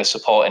 we're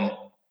supporting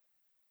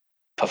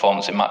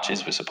performance in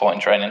matches, we're supporting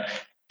training.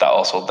 That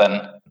also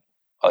then,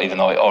 even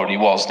though it already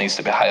was, needs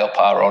to be high up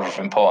our order of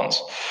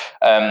importance.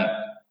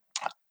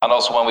 And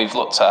also when we've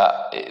looked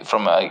at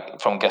from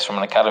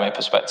an academy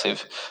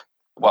perspective,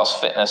 whilst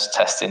fitness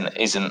testing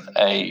isn't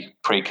a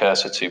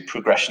precursor to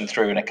progression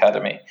through an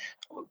academy,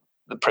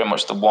 pretty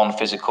much the one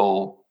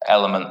physical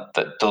element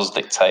that does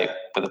dictate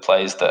with the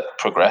players that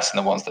progress and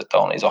the ones that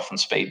don't is often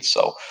speed.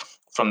 So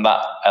from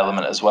that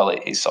element as well,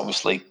 it is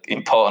obviously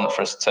important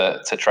for us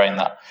to train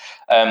that.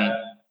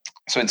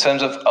 So in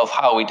terms of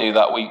how we do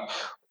that, we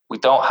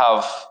don't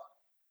have,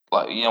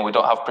 we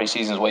don't have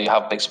pre-seasons where you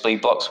have big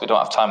speed blocks. We don't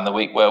have time in the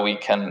week where we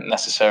can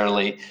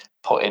necessarily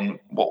put in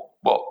what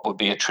would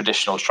be a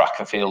traditional track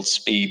and field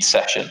speed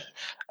session.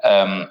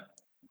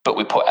 But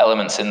we put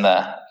elements in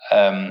there.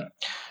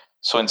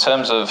 So in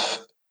terms of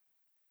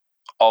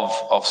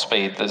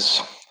speed,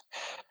 there's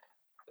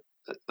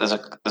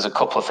a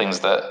couple of things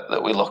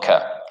that we look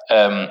at.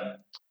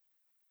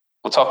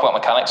 We'll talk about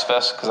mechanics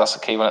first, because that's the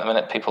key one at the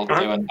minute. People do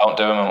and don't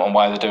do them, and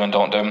why they do and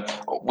don't do them.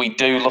 We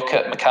do look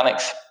at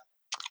mechanics.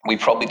 We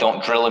probably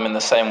don't drill them in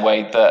the same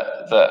way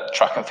that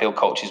track and field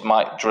coaches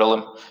might drill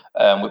them.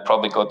 We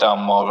probably go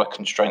down more of a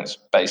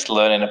constraints-based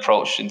learning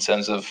approach, in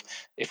terms of,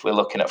 if we're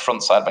looking at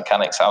front-side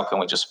mechanics, how can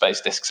we just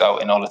space discs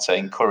out in order to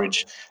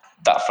encourage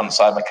that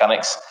front-side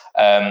mechanics?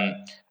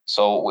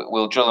 So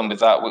we'll drill them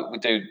with that. We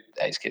do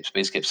A-skip,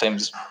 B-skip, same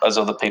as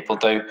other people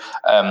do.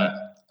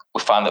 We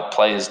find that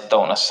players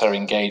don't necessarily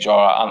engage or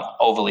aren't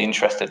overly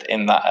interested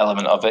in that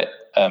element of it.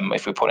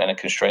 If we put in a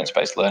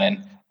constraints-based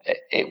learning,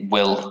 it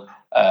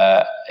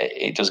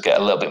does get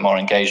a little bit more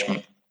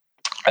engagement.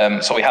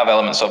 So we have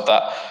elements of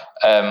that.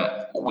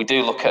 We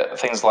do look at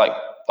things like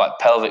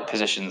pelvic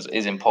positions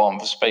is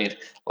important for speed.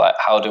 Like,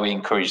 how do we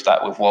encourage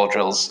that with wall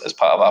drills as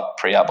part of our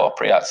pre-ab or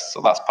pre-act?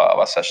 So that's part of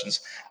our sessions.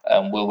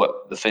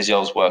 The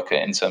physios work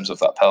in terms of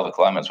that pelvic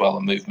alignment as well,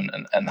 and movement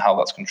and how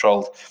that's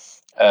controlled.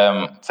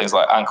 things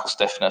like ankle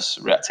stiffness,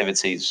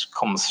 reactivities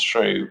comes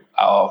through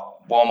our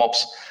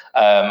warm-ups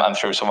and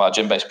through some of our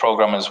gym-based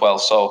programming as well.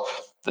 So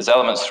there's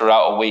elements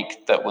throughout a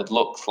week that would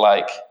look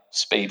like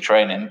speed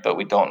training, but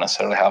we don't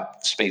necessarily have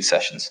speed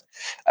sessions.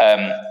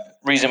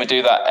 Reason we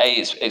do that,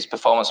 it's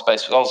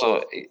performance-based, but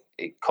also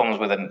it comes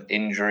with an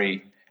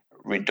injury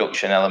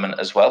reduction element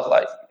as well.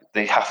 Like,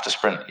 they have to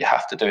sprint, you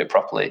have to do it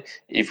properly.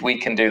 If we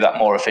can do that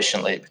more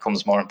efficiently, it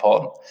becomes more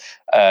important.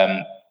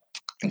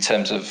 In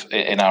terms of,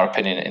 in our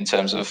opinion, in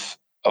terms of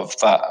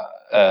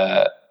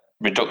that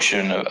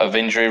reduction of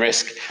injury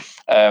risk.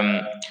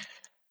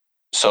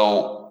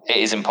 So it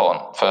is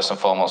important, first and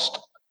foremost.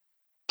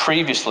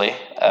 Previously,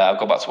 I'll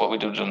go back to what we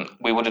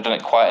would have done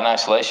it quite in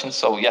isolation.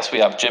 So yes, we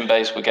have gym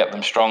base, we get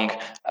them strong,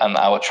 and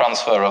our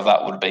transfer of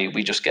that would be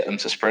we just get them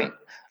to sprint.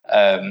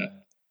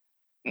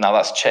 Now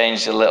that's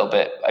changed a little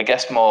bit, I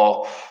guess,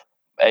 more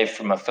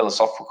from a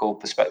philosophical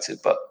perspective,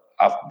 but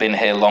I've been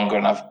here longer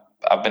and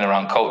I've been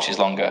around coaches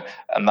longer,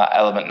 and that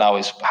element now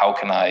is how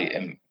can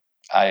I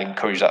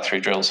encourage that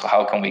through drills? So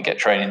how can we get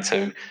training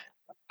to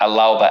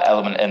allow that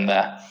element in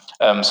there?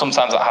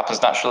 Sometimes that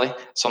happens naturally.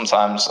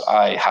 Sometimes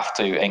I have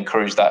to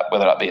encourage that,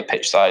 whether that be a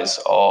pitch size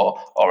or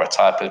a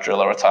type of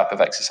drill or a type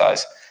of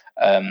exercise.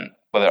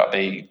 Whether that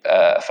be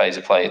a phase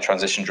of play, a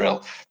transition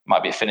drill,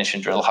 might be a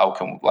finishing drill. How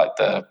can, like,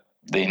 the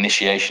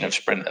initiation of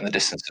sprint and the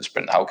distance of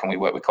sprint, how can we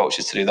work with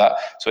coaches to do that?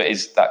 So it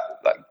is that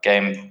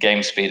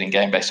game speed and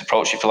game-based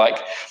approach, if you like.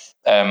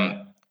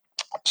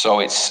 So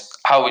it's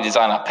how we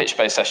design our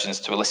pitch-based sessions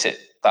to elicit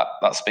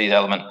that speed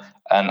element,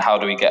 and how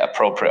do we get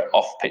appropriate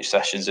off-pitch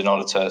sessions in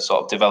order to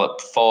sort of develop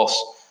force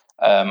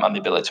and the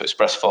ability to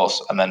express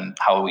force, and then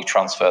how we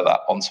transfer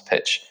that onto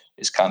pitch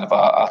is kind of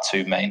our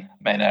two main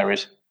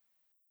areas.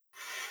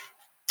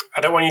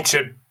 I don't want you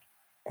to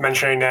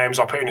mention any names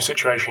or put you in a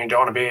situation you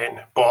don't want to be in,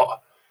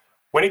 but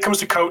when it comes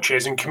to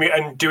coaches and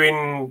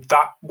doing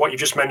that, what you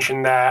just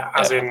mentioned there,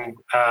 as in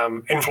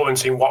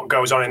influencing what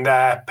goes on in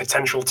their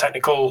potential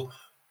technical,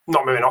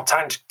 not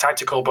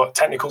tactical, but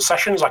technical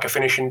sessions, like a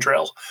finishing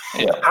drill,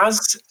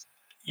 has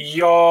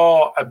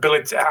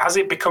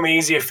it become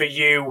easier for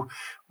you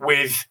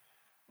with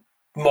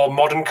more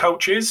modern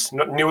coaches,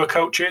 newer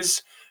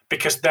coaches,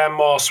 because they're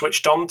more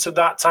switched on to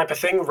that type of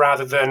thing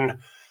rather than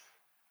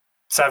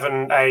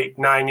 7, 8,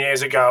 9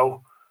 years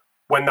ago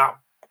when that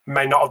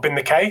may not have been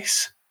the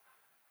case?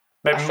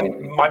 Maybe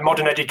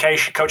modern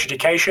education, coach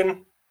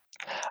education.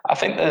 I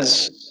think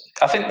there's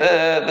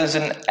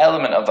an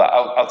element of that.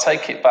 I'll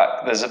take it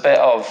back. There's a bit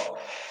of,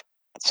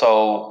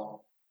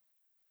 so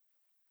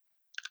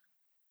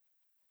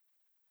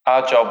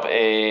our job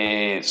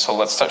is, so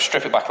let's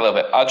strip it back a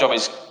little bit. Our job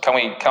is,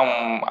 can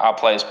our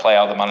players play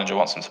how the manager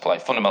wants them to play?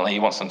 Fundamentally, he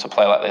wants them to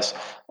play like this.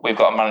 We've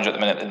got a manager at the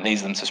minute that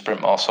needs them to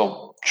sprint more.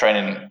 So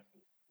training,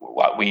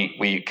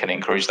 we can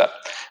encourage that.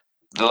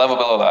 The level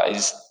below that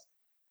is,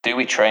 do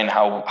we train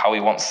how he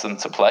wants them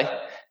to play?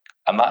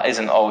 And that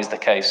isn't always the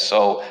case.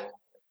 So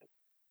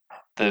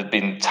there have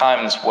been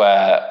times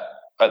where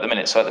at the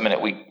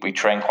minute we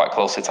train quite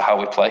closely to how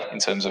we play in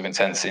terms of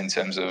intensity, in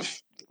terms of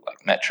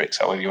like metrics,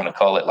 however you want to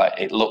call it. Like,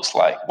 it looks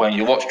like when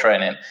you watch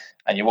training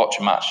and you watch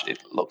a match, it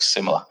looks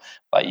similar.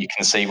 Like, you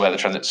can see where the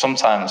transit.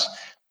 Sometimes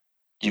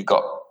we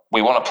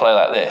want to play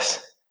like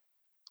this,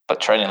 but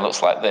training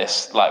looks like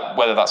this. Like,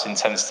 whether that's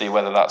intensity,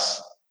 whether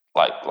that's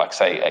like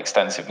say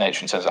extensive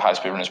nature in terms of high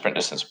speed running, sprint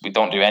distance. We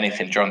don't do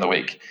anything during the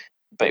week,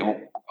 but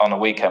on a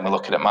weekend we're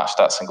looking at match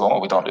stats and going, oh,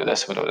 we don't do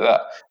this, we don't do that.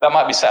 That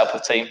might be set up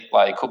a team.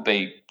 Like, it could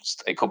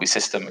be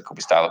system, it could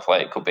be style of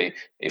play, it could be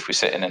if we're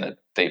sitting in a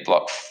deep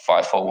block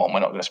 5-4-1,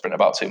 we're not going to sprint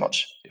about too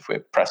much. If we're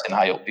pressing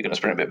high up, you're going to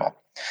sprint a bit more.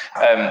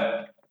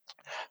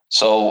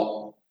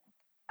 So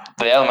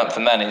the element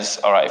from then is,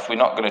 all right, if we're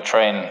not going to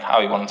train how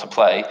you want them to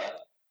play,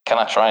 can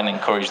I try and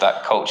encourage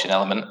that coaching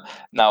element?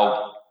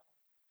 Now,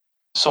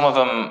 some of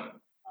them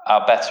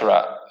are better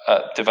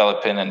at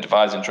developing and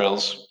devising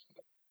drills.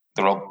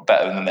 They're all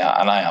better than they are,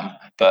 and I am.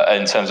 But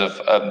in terms of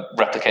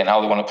replicating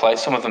how they want to play,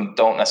 some of them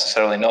don't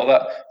necessarily know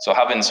that. So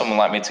having someone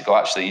like me to go,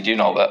 actually, you do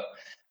know that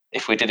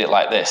if we did it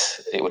like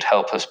this, it would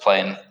help us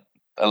playing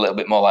a little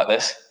bit more like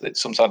this.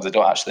 Sometimes they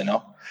don't actually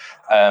know.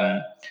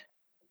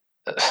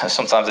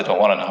 Sometimes they don't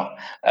want to know.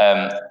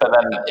 But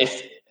then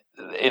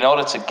in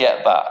order to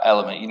get that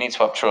element, you need to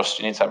have trust,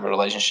 you need to have a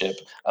relationship.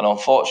 And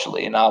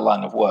unfortunately, in our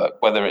line of work,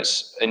 whether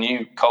it's a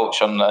new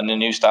coach on a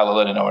new style of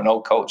learning or an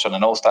old coach on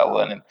an old style of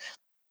learning,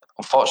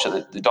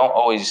 unfortunately, they don't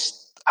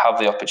always have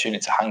the opportunity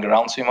to hang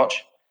around too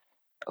much.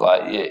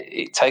 Like,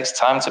 it takes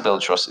time to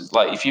build trust. It's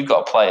like, if you've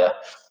got a player,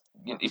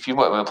 if you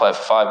work with a player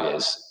for 5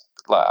 years,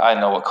 like, I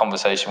know a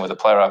conversation with a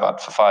player I've had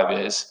for 5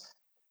 years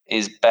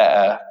is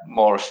better,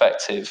 more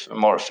effective, and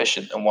more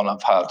efficient than one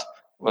I've had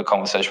with a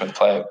conversation with a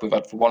player we've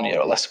had for 1 year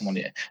or less than 1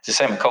 year. It's the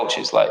same with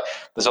coaches. Like,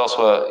 there's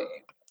also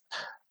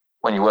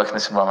when you work in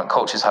this environment,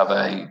 coaches have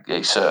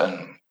a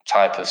certain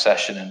type of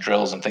session and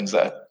drills and things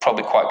that are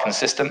probably quite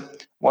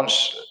consistent.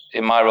 Once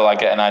in my role, I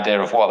get an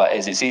idea of what that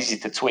is. It's easy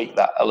to tweak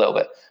that a little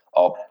bit.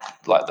 Or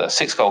like the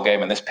 6-goal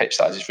game and this pitch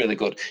size is really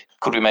good.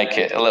 Could we make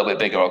it a little bit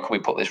bigger, or could we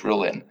put this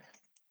rule in?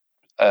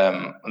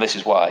 This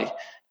is why.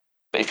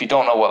 But if you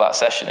don't know what that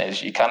session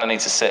is, you kind of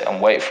need to sit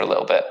and wait for a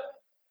little bit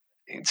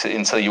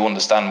until you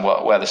understand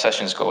where the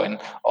session's going.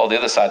 Or the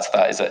other side to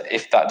that is that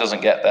if that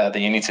doesn't get there,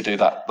 then you need to do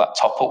that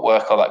top-up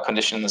work or that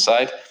conditioning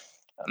side.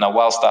 Now,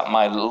 whilst that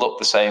might look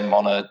the same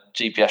on a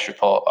GPS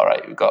report, all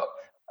right, we've got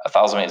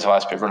 1,000 meters of high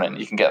speed running,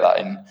 you can get that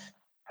in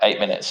 8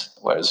 minutes,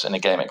 whereas in a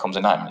game it comes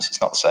in 9 minutes.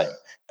 It's not the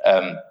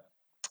same.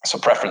 So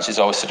preference is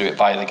always to do it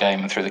via the game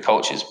and through the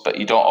coaches, but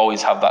you don't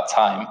always have that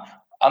time.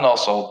 And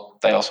also,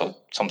 they also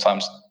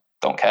sometimes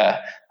don't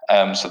care.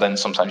 So then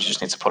sometimes you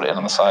just need to put it in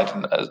on the side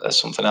as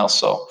something else.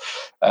 So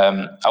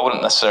I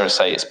wouldn't necessarily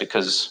say it's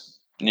because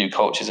new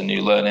coaches and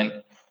new learning,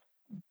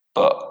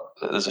 but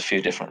there's a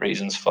few different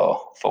reasons for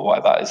why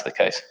that is the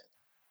case.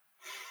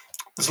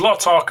 There's a lot of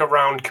talk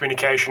around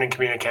communication and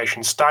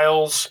communication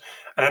styles.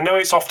 And I know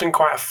it's often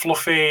quite a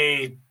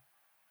fluffy,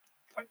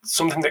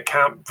 something that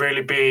can't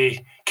really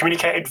be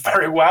communicated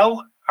very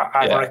well,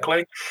 ironically.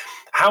 Yeah.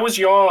 How has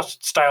your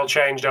style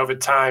changed over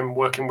time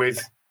working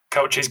with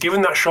coaches,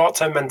 given that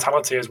short-term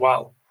mentality as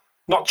well?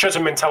 Not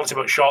short-term mentality,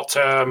 but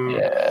short-term,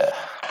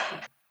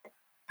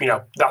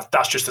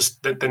 that's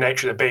just the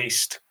nature of the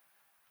beast.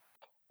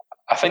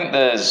 I think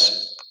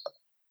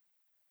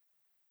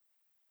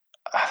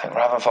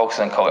rather than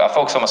focusing on coach, I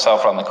focus on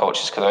myself rather than the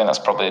coaches, because I think that's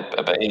probably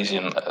a bit easy.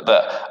 And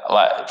that,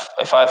 like,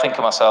 if I think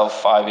of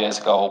myself 5 years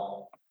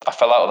ago, I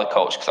fell out with the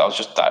coach because I was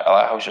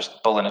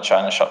just bullying a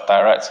China shop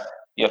direct.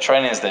 Your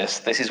training is this.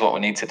 This is what we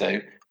need to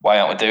do. Why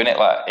aren't we doing it?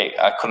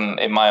 I couldn't,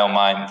 in my own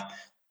mind.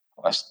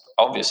 It's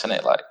obvious, isn't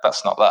it? Like,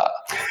 that's not that.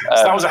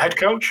 So that was a head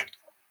coach?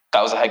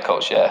 That was a head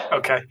coach, yeah.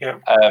 Okay, yeah.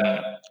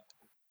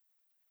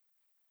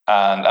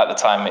 And at the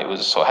time, it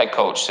was head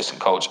coach, assistant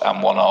coach,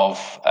 and one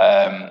of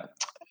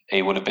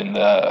he would have been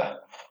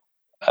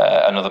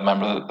another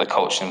member of the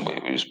coach, and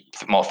he was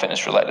more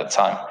fitness related at the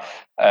time.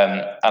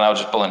 And I was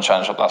just bullying,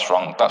 trying to, that's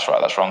wrong, that's right,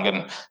 that's wrong.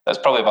 And that's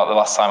probably about the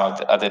last time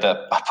I did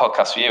a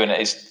podcast with you, and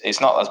it's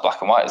not as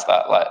black and white as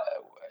that. Like,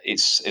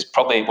 it's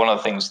probably one of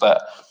the things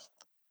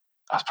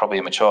that's probably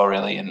immature,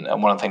 really, and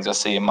one of the things I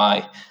see in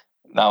my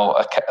now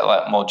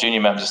like more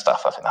junior members of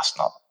staff. I think that's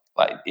not,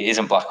 like, it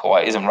isn't black or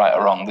white, it isn't right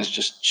or wrong. There's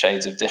just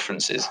shades of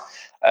differences.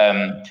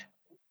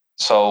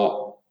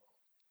 So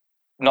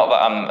not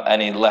that I'm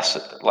any less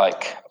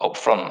like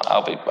upfront.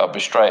 I'll be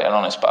straight and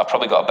honest, but I've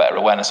probably got a better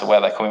awareness of where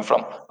they're coming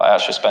from. I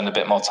actually spend a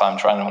bit more time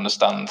trying to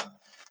understand,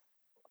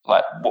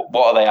 like, what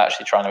are they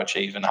actually trying to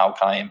achieve and how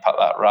can I impact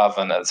that, rather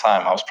than at the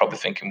time I was probably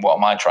thinking, what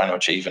am I trying to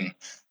achieve? And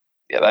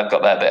yeah, they've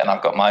got their bit and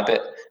I've got my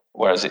bit.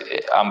 Whereas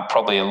I'm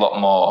probably a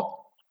lot more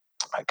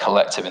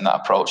collective in that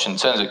approach. In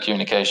terms of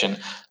communication,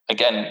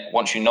 again,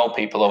 once you know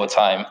people over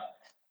time,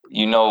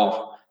 you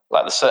know,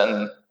 like, there's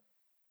certain,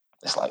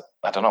 it's like,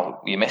 I don't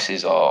know, your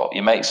missus or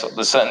your mates.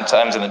 There's certain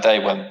times in the day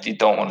when you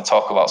don't want to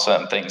talk about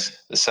certain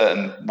things. There's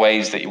certain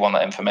ways that you want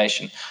that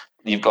information.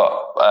 You've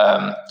got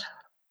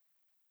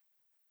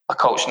a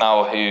coach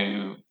now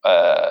who,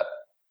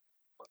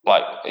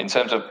 like, in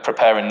terms of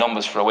preparing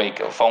numbers for a week,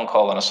 a phone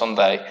call on a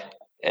Sunday,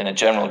 in a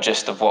general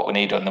gist of what we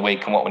need on the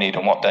week and what we need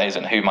on what days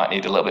and who might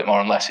need a little bit more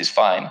and less is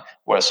fine.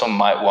 Whereas some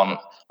might want,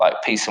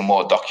 like, piece and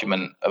more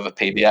document of a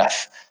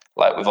PDF,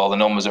 like, with all the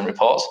numbers and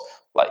reports.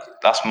 Like,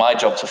 that's my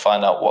job to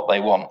find out what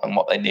they want and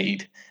what they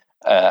need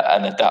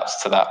and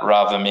adapt to that,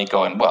 rather than me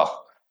going,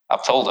 well,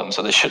 I've told them,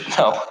 so they should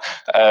know.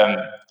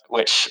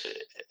 Which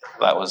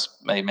that was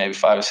maybe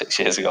 5 or 6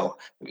 years ago.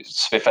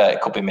 To be fair, it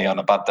could be me on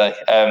a bad day.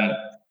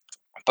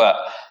 But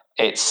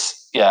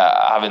it's,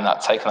 taking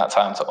that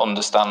time to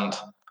understand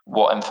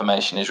what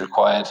information is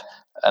required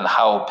and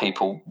how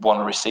people want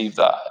to receive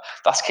that.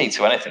 That's key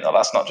to anything, though.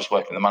 That's not just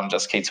working with the manager.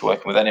 That's key to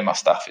working with any of my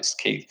staff. It's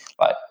key,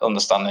 like,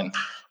 understanding.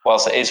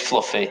 Whilst it is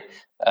fluffy,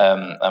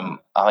 I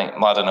think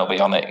Madden will be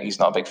on it. He's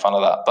not a big fan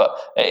of that, but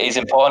it is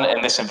important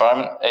in this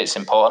environment. It's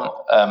important.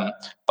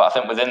 But I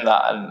think within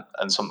that,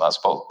 and something I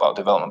spoke about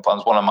development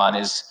plans, one of mine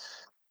is,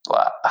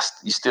 like,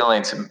 you still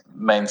need to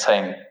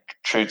maintain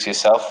true to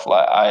yourself.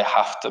 Like, I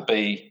have to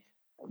be,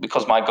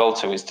 because my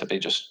go-to is to be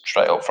just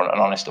straight up front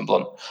and honest and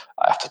blunt.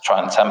 I have to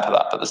try and temper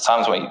that, but there's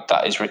times where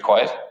that is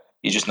required.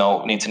 You just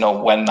need to know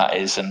when that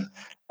is and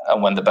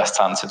when the best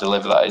time to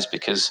deliver that is,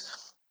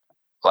 because,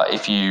 like,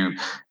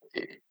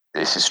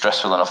 this is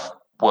stressful enough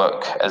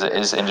work as it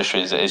is,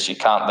 industry as it is, you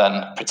can't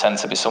then pretend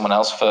to be someone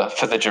else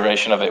for the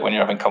duration of it when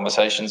you're having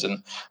conversations,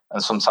 and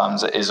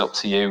sometimes it is up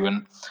to you,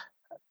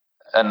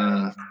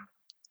 and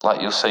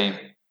like, you'll see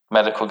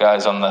medical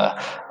guys on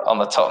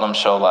the Tottenham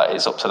show, like,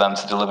 it's up to them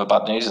to deliver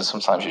bad news, and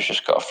sometimes you've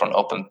just got to front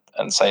up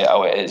and say it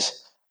how it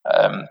is.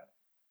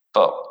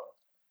 But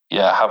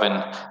yeah, having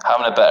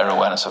a better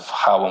awareness of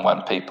how and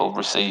when people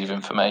receive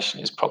information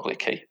is probably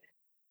key.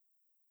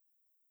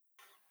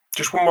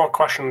 Just one more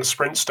question on the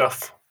sprint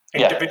stuff.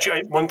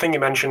 One thing you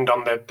mentioned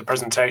on the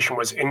presentation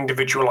was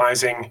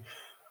individualizing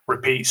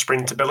repeat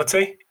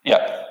sprintability.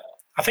 Yeah.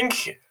 I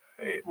think,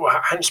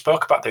 I hadn't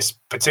spoke about this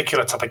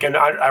particular topic, and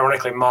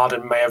ironically,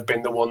 Marden may have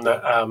been the one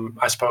that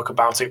I spoke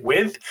about it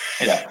with.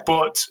 Yeah.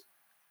 But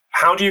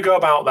how do you go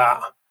about that?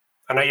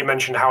 I know you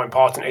mentioned how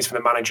important it is for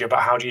the manager, but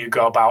how do you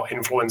go about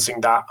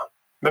influencing that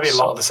Maybe a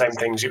lot of the same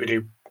things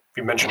you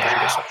mentioned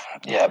previously.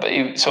 Yeah,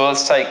 but so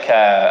let's take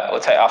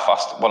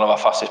one of our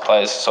fastest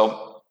players.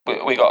 So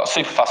we got a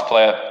super fast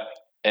player,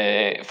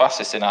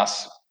 fastest in our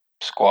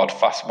squad,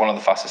 one of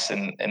the fastest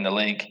in the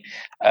league.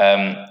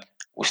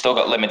 We've still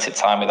got limited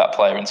time with that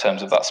player in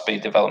terms of that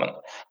speed development.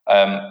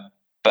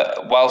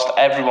 But whilst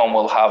everyone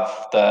will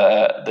have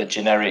the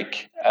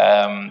generic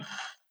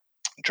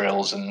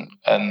drills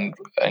and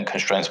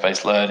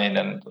constraints-based learning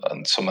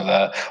and some of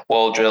the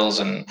wall drills,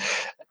 and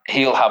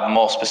he'll have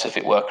more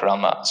specific work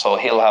around that. So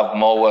he'll have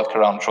more work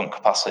around trunk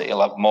capacity,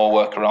 he'll have more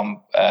work around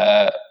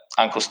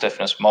ankle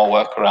stiffness, more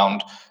work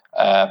around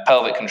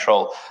pelvic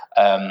control,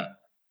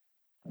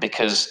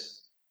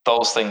 because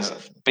those things,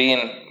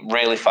 being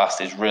really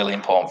fast is really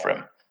important for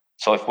him.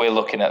 So if we're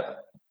looking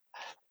at,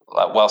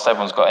 like, whilst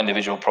everyone's got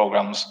individual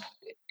programs,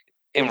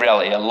 in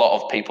reality, a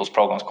lot of people's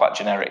programs are quite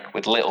generic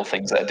with little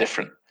things that are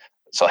different.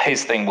 So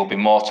his thing will be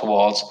more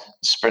towards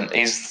sprint.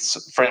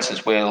 For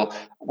instance,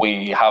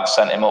 we have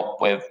sent him up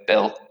with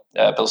Bill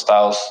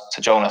Stiles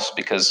to Jonas,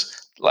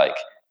 because like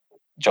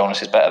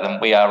Jonas is better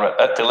than we are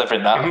at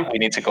delivering that. Mm-hmm. We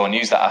need to go and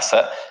use that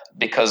asset,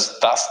 because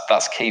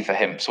that's key for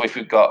him. So if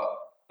we've got,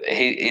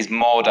 he's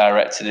more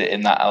directed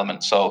in that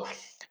element. So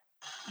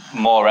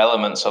more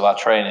elements of our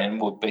training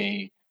would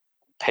be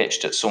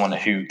pitched at someone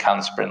who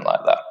can sprint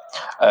like that.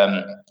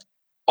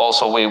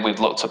 Also, we've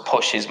looked to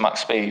push his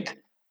max speed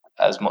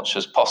as much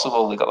as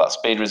possible. We've got that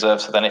speed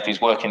reserve, so then if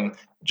he's working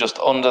just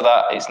under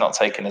that, it's not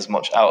taking as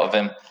much out of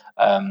him,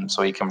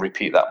 so he can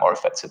repeat that more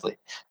effectively.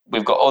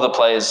 We've got other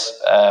players,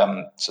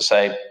 so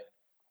say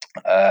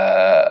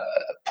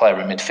player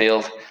in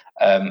midfield,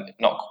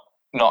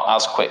 not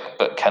as quick,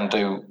 but can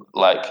do,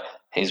 like,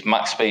 his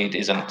max speed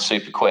isn't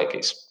super quick,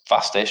 it's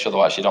fastish,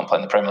 otherwise you don't play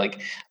in the Premier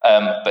League,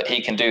 but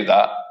he can do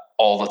that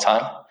all the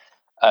time.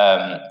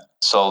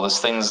 So there's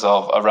things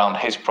around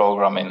his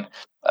programming.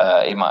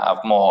 He might have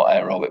more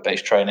aerobic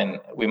based training.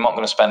 We're not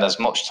going to spend as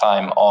much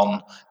time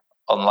on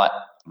like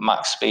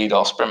max speed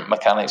or sprint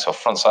mechanics or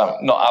front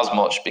side, not as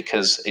much,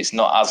 because it's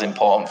not as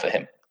important for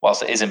him.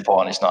 Whilst it is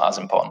important, it's not as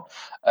important.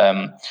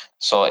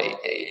 So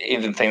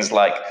even things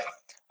like,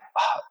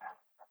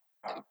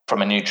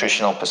 from a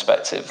nutritional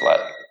perspective,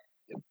 like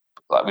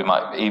we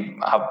might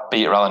have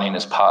beta-alanine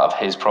as part of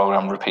his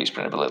program, repeat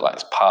sprintability, like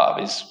it's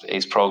part of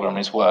his program,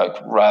 his work,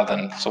 rather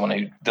than someone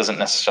who doesn't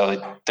necessarily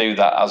do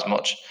that as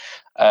much.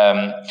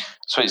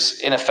 So it's,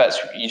 in effect,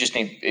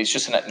 it's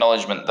just an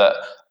acknowledgement that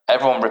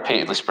everyone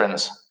repeatedly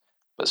sprints,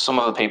 but some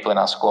of the people in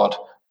our squad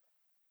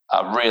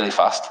are really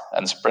fast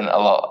and sprint a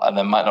lot, and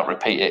they might not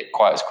repeat it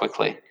quite as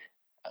quickly.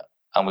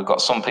 And we've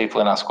got some people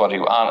in our squad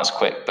who aren't as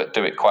quick, but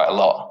do it quite a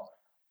lot.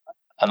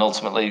 And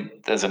ultimately,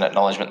 there's an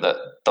acknowledgement that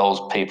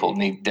those people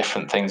need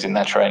different things in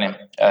their training.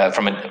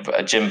 From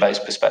a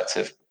gym-based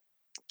perspective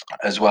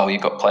as well,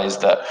 you've got players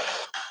that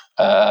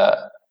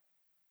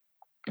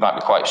you might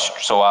be quite...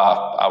 So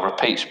our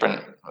repeat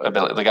sprint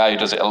ability, the guy who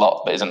does it a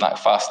lot but isn't that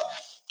fast,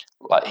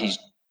 like, he's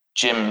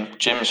gym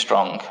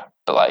strong,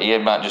 but like he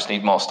might just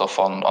need more stuff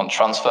on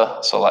transfer.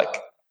 So like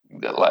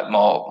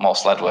more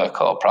sled work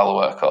or parallel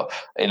work, or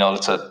in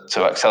order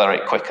to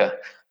accelerate quicker.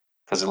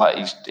 Because like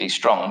he's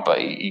strong, but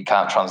he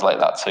can't translate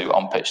that to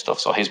on-pitch stuff.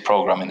 So his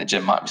program in the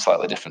gym might be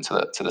slightly different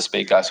to the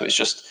speed guy. So it's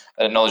just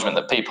an acknowledgement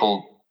that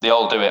people, they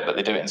all do it, but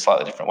they do it in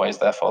slightly different ways.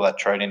 Therefore, their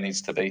training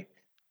needs to be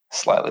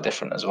slightly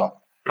different as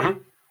well. Mm-hmm.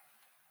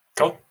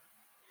 Cool.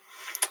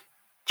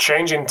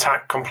 Changing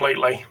tack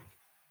completely.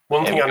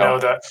 One thing I know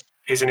that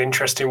is an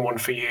interesting one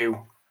for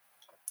you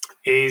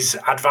is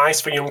advice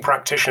for young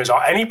practitioners,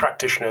 or any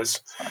practitioners,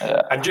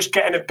 and just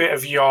getting a bit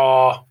of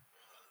your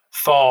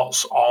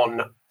thoughts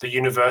on the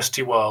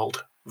university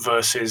world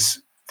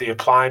versus the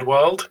applied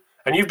world.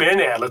 And you've been in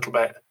it a little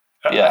bit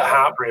at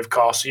Hartpury, of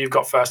course, so you've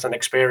got first-hand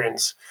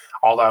experience,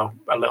 although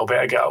a little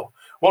bit ago.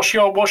 What's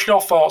your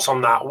thoughts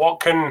on that?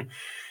 What can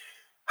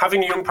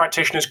having young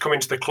practitioners come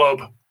into the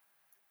club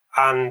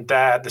and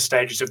the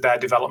stages of their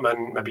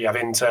development, maybe you have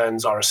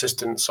interns or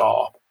assistants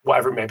or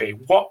whatever it may be,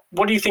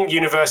 what do you think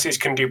universities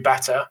can do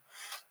better?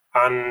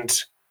 And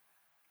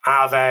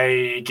are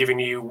they giving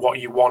you what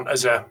you want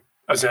as an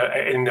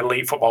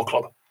elite football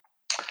club?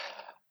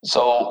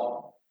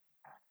 So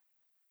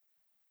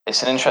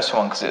it's an interesting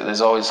one, because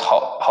there's always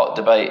hot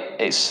debate.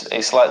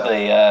 It's like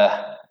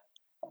the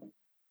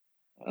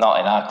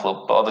not in our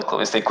club, but other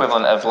clubs, it's the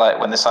equivalent of like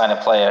when they sign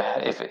a player,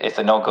 if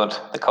they're no good,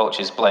 the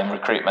coaches blame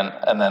recruitment,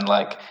 and then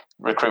like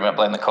recruitment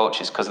blame the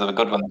coaches because they were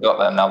good when they got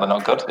there, and now they're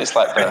not good. It's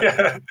like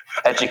the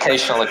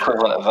educational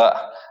equivalent of that.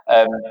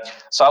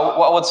 So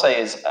what I would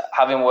say is,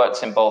 having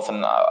worked in both,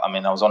 and I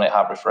mean, I was on at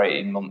Hartpury for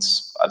 18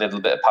 months. I did a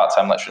bit of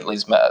part-time lecture at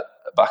Leeds Met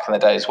back in the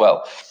day as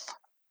well.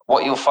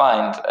 What you'll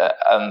find,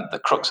 and the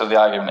crux of the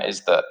argument,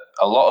 is that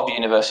a lot of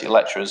university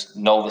lecturers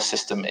know the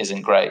system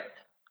isn't great.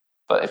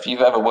 But if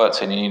you've ever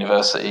worked in a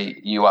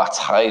university, you are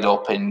tied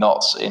up in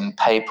knots in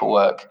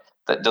paperwork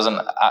that doesn't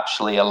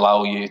actually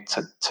allow you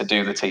to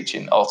do the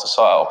teaching or to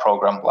sort out a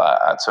program. Like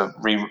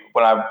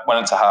when I went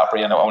into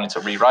Hartpury, I wanted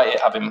to rewrite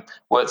it. Having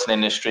worked in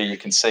industry, you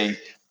can see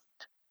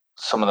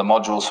some of the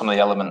modules, some of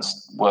the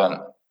elements weren't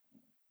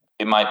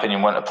in my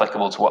opinion, weren't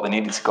applicable to what they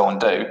needed to go and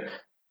do.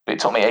 But it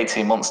took me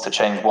 18 months to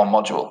change one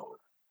module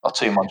or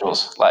two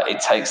modules. Like, it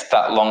takes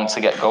that long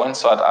to get going.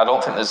 So I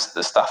don't think there's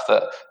the staff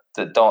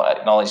that don't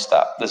acknowledge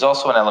that. There's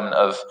also an element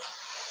of,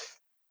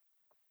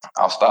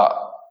 I'll start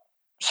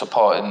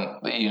supporting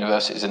the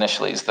universities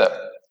initially, is that,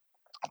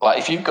 like,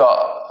 if you've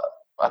got,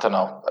 I don't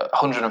know,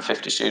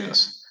 150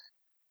 students,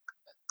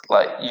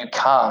 like, you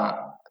can't,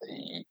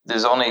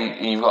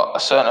 you've got a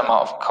certain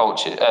amount of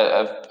coaches,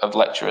 of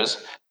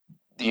lecturers.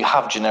 You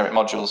have generic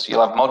modules.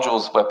 You'll have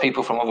modules where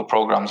people from other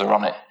programs are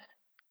on it,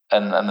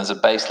 and there's a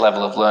base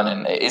level of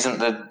learning. It isn't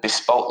the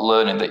bespoke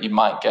learning that you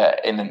might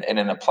get in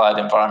an applied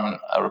environment,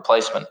 a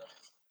replacement.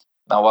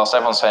 Now, whilst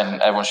everyone's saying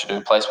everyone should do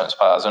a placement as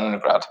part as an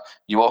undergrad,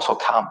 you also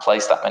can't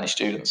place that many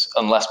students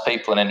unless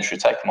people in industry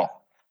take them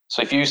all.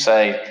 So if you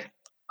say,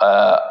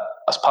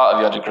 as part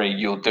of your degree,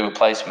 you'll do a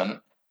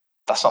placement,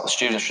 that's not the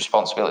student's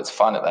responsibility to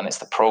find it then, it's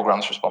the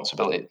program's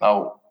responsibility.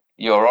 Now,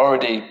 you're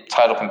already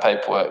tied up in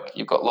paperwork,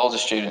 you've got loads of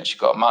students, you've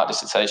got marked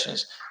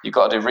dissertations, you've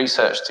got to do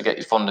research to get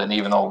your funding,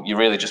 even though you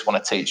really just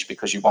want to teach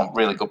because you want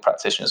really good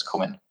practitioners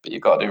coming, but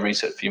you've got to do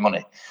research for your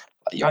money.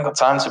 You ain't got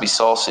time to be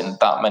sourcing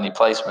that many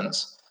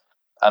placements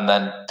and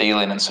then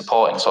dealing and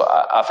supporting. So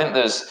I think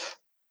there's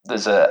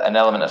an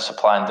element of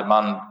supply and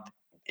demand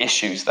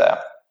issues there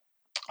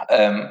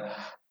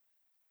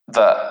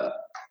that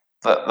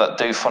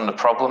do fund a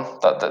problem,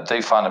 that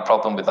do find a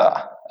problem with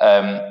that.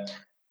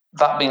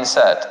 That being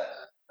said,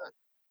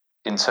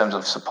 in terms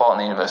of supporting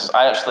the universities,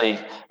 I actually,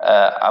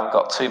 I've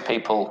got two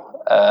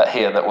people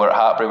here that were at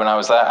Hartpury when I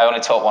was there. I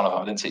only taught one of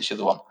them, I didn't teach the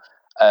other one.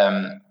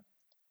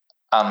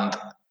 And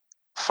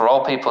for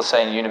all people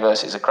saying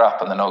universities are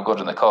crap and they're no good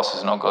and the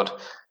courses are no good,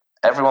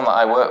 everyone that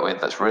I work with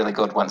that's really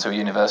good went to a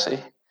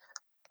university.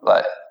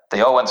 Like,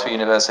 they all went to a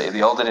university,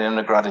 they all did an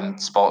undergrad in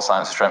sports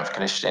science, strength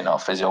conditioning or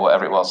physio,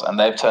 whatever it was, and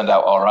they've turned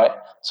out all right.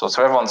 So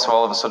to everyone, so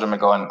all of a sudden we're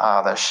going,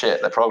 they're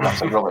shit, their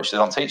programs are rubbish, they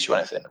don't teach you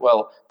anything.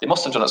 Well, they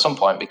must have done at some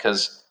point,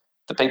 because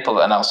the people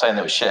that are now saying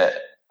they were shit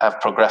have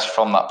progressed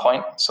from that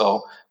point.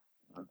 So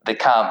they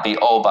can't be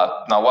all bad.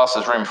 Now, whilst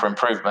there's room for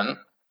improvement,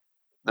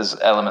 there's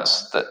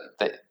elements that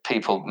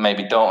people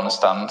maybe don't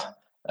understand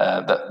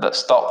that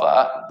stop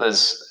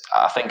that.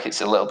 I think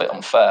it's a little bit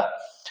unfair.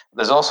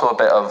 There's also a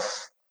bit of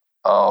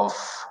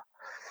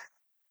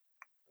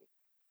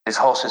this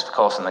horses for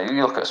course in there.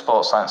 You look at a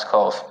sports science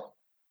course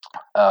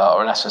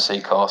or an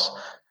S&C course,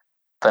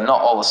 they're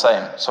not all the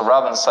same. So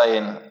rather than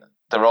saying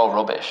they're all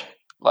rubbish,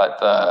 like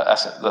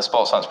the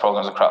sports science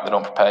programs are crap, they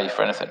don't prepare you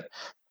for anything.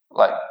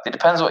 Like, it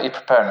depends what you're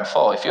preparing them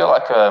for. If you're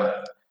like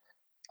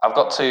I've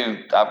got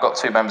two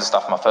members of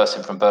staff on my first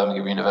team from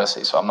Birmingham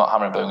University, so I'm not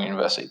hammering Birmingham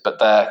University, but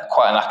they're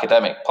quite an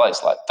academic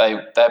place. Like,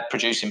 they're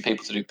producing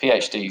people to do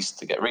PhDs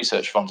to get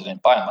research funded in,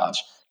 by and large,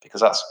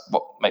 because that's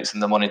what makes them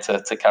the money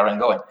to carry on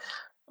going.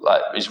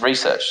 Like, is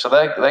research. So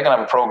they're going to have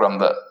a program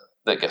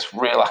that gets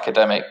real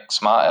academic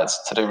smartheads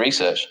to do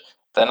research.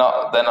 They're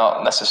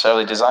not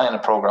necessarily designing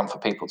a program for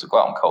people to go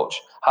out and coach.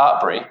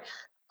 Hartpury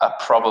are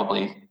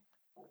probably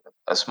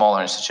a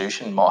smaller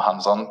institution, more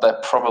hands-on. They're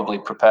probably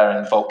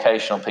preparing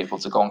vocational people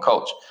to go and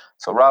coach.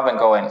 So rather than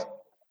going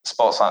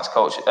sports science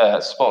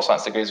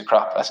degrees are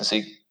crap,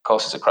 S&C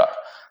courses are crap,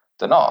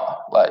 they're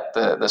not. Like,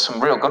 there's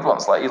some real good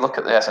ones. Like, you look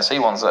at the S&C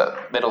ones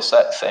at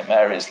Middlesex, St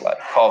Mary's, like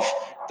Cov,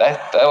 they're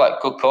like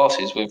good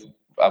courses.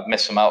 I've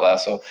missed some out there.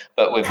 So,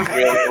 but with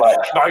really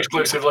not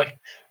exclusively,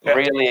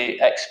 really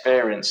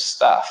experienced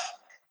staff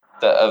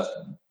that have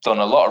done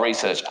a lot of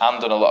research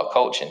and done a lot of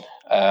coaching.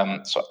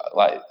 So,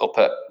 like, up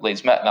at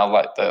Leeds Met now,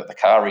 like the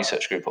car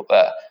research group up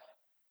there,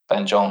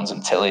 Ben Jones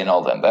and Tilly and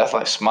all them, they're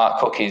like smart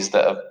cookies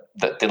that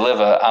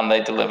deliver, and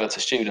they deliver to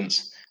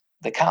students.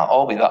 They can't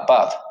all be that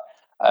bad.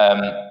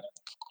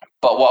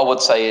 But what I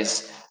would say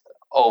is,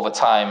 over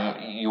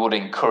time, you would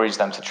encourage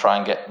them to try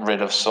and get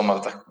rid of some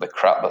of the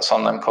crap that's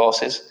on them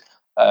courses.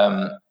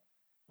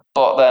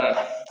 But then,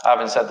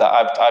 having said that,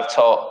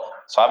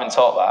 I've been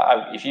taught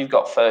that if you've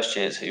got first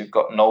years who've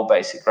got no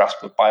basic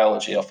grasp of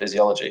biology or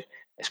physiology,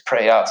 it's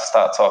pretty hard to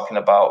start talking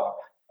about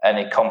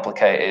any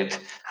complicated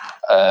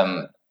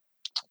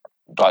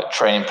like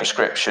training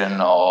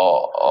prescription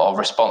or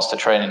response to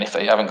training if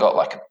you haven't got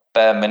like a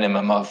bare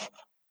minimum of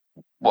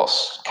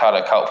what's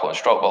cardiac output and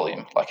stroke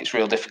volume. Like, it's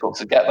real difficult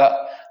to get that.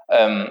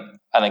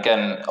 And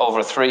again, over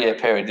a 3-year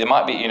period, they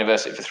might be at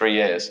university for 3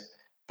 years,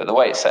 but the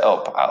way it's set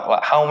up,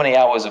 like, how many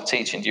hours of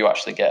teaching do you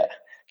actually get?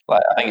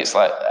 Like, I think it's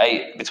like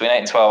between 8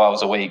 and 12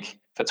 hours a week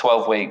for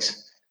 12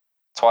 weeks,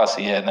 twice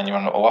a year, and then you're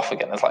on off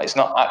again. It's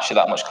not actually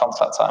that much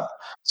contact time.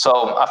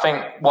 So I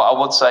think what I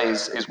would say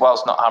is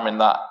whilst not hammering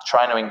that,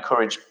 trying to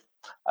encourage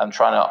and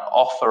trying to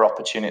offer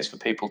opportunities for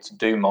people to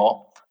do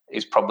more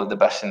is probably the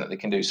best thing that they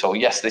can do. So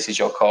yes, this is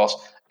your course.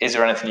 Is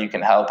there anything you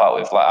can help out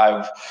with? Like,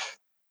 I've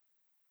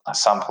a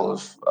sample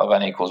of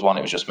N=1.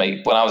 It was just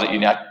me. When I was at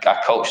uni,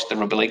 I coached the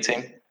rugby league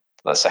team,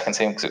 the second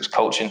team, because it was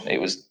coaching. It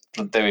was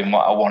doing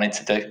what I wanted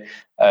to do.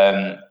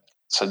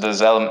 So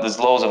there's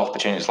loads of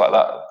opportunities like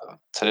that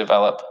to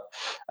develop.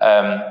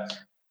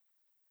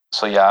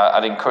 So yeah,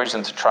 I'd encourage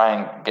them to try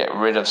and get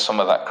rid of some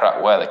of that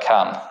crap where they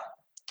can.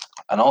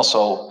 And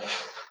also,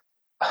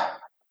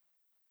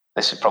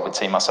 this would probably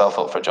tee myself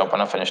up for a job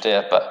when I finished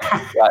here, but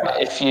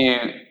like, if you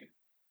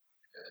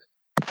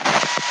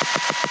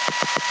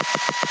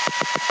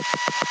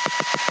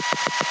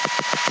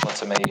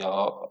to me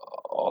or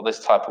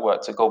this type of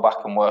work to go back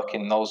and work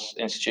in those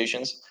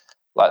institutions,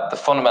 like the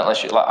fundamental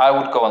issue, like I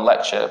would go and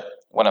lecture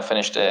when I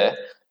finished here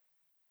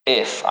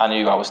if I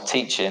knew I was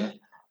teaching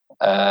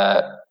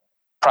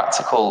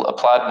practical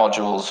applied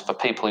modules for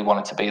people who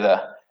wanted to be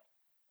there.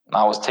 And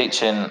I was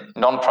teaching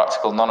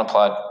non-practical,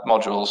 non-applied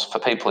modules for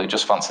people who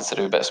just fancied to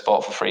do a bit of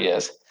sport for 3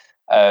 years.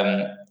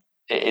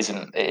 It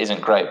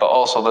isn't great, but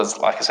also there's,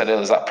 like I said earlier,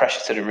 there's that pressure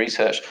to do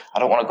research. I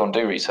don't want to go and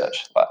do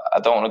research. Like, I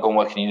don't want to go and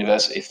work in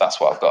university if that's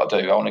what I've got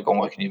to do. I want to go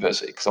and work in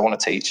university because I want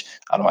to teach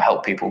and I want to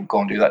help people go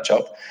and do that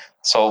job.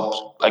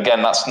 So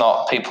again, that's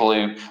not people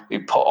who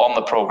put on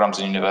the programs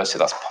in university.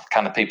 That's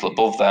kind of people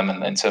above them,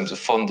 and in terms of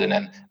funding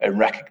and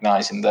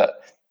recognizing that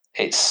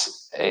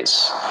it's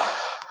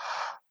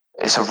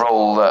a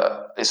role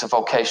that it's a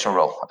vocational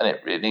role, and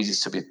it needs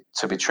to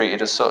be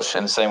treated as such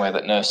in the same way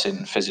that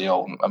nursing,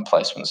 physio, and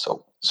placement.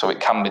 So it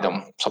can be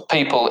done. So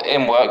people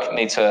in work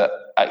need to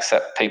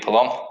accept people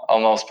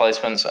on those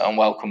placements and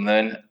welcome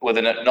them in with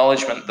an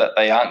acknowledgement that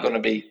they aren't going to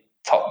be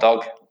top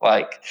dog.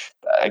 Like,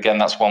 again,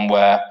 that's one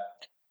where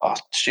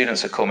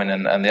students are coming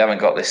and they haven't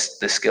got this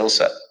skill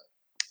set.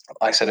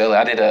 Like I said earlier,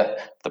 I did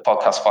the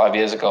podcast 5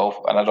 years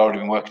ago, and I'd already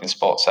been working in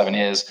sports 7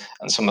 years,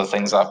 and some of the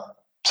things I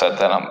said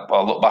then,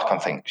 I look back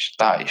and think,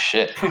 that is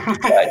shit.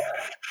 Like,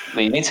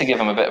 you need to give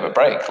them a bit of a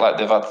break. Like,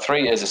 they've had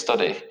 3 years of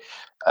study.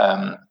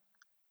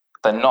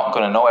 They're not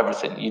going to know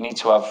everything. You need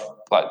to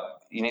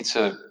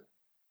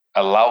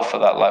allow for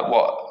that. Like,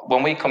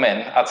 when we come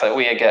in, I'd say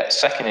we get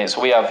second years.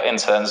 We have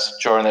interns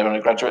during their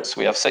undergraduates.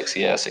 We have 6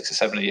 or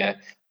 7 a year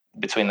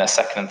between their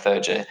second and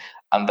third year,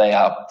 and they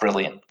are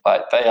brilliant.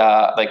 Like,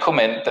 they come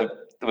in.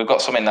 We've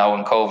got some in now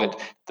in COVID.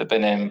 They've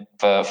been in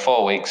for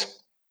 4 weeks.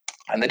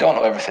 And they don't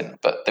know everything,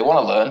 but they want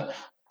to learn.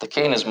 They're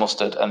keen as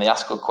mustard, and they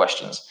ask good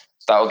questions.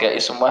 That'll get you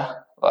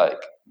somewhere.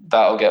 Like,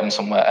 that'll get them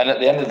somewhere. And at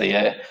the end of the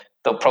year,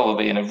 they'll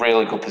probably be in a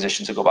really good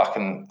position to go back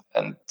and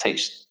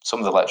teach some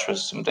of the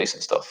lecturers some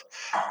decent stuff.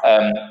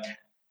 But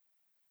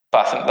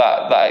I think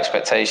that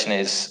expectation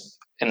is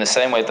in the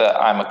same way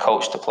that I'm a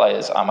coach to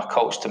players, I'm a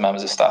coach to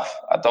members of staff.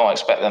 I don't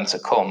expect them to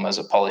come as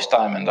a polished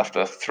diamond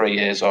after 3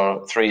 years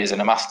or 3 years in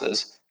a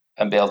master's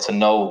and be able to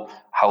know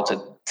how to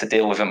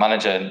deal with a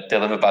manager and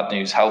deliver bad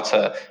news, how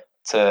to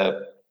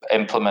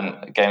implement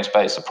a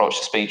games-based approach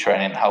to speed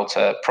training, how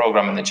to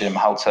program in the gym,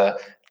 how to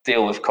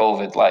deal with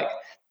COVID. Like,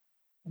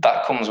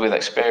 that comes with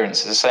experience.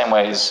 It's the same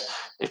way as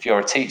if you're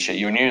a teacher,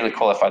 you're a newly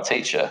qualified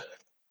teacher.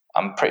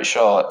 I'm pretty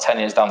sure 10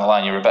 years down the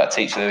line, you're a better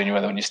teacher than you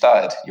were when you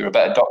started. You're a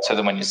better doctor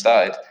than when you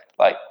started.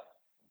 Like,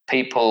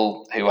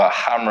 people who are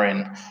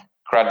hammering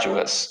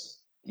graduates,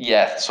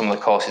 yeah, some of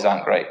the courses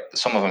aren't great.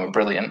 Some of them are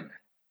brilliant.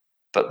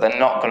 But they're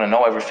not going to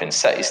know everything.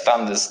 Set your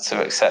standards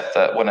to accept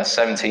that when a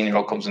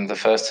 17-year-old comes into the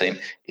first team,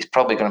 he's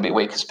probably going to be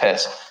weak as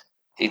piss.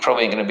 He's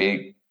probably going to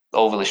be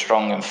overly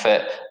strong and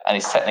fit, and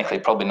he's technically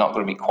probably not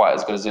going to be quite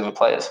as good as the other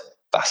players.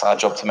 That's our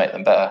job to make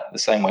them better. The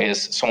same way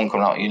as someone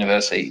coming out of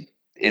university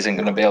isn't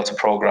going to be able to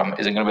program,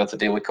 isn't going to be able to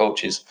deal with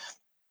coaches.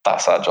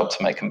 That's our job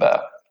to make them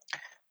better.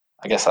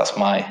 I guess that's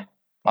my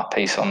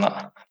piece on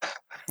that.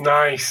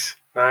 Nice.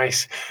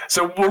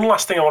 So one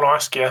last thing I want to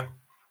ask you.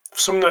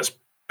 Someone that's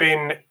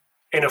been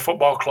in a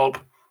football club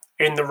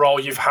in the role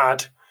you've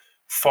had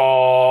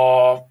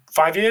for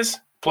 5 years,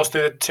 plus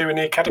the 2 in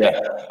the academy.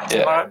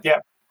 Yeah.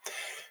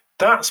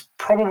 That's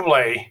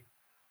probably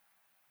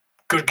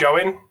good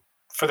going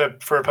for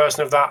a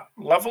person of that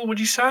level,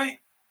 would you say?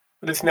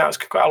 Do you think that's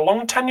quite a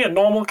long tenure,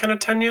 normal kind of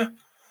tenure?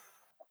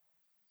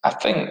 I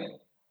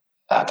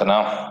don't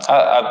know.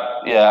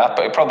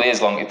 But it probably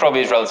is long. It probably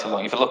is relatively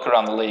long. If you look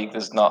around the league,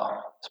 there's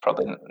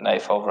probably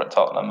Nath over at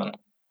Tottenham, and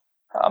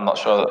I'm not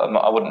sure.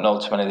 I wouldn't know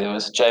too many of the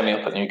others. Jamie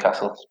up at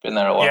Newcastle has been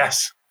there a while.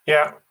 Yes,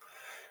 yeah.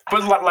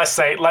 But let's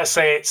say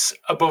it's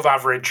above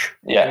average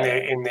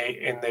in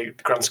the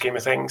grand scheme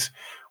of things.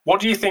 What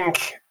do you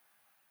think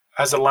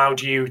has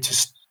allowed you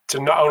to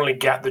not only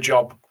get the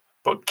job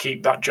but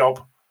keep that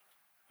job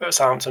at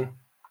Southampton?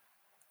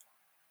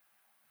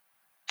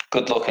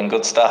 Good luck and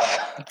good staff.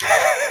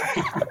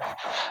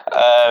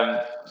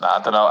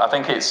 I don't know. I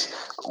think it's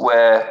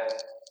where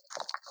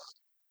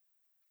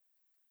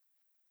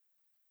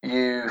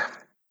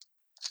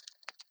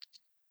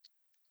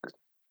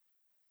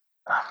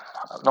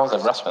no one's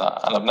ever asked me that,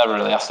 and I've never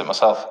really asked it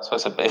myself, so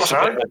it's a bit of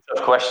a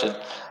tough question.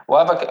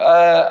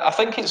 I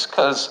think it's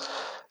because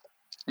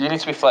you need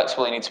to be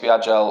flexible, you need to be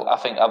agile. I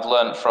think I've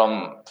learned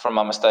from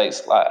my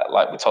mistakes,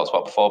 like we talked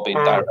about before, being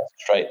direct,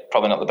 straight,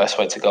 probably not the best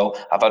way to go.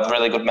 I've had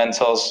really good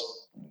mentors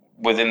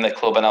within the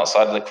club and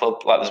outside of the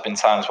club. Like, there's been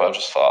times where I've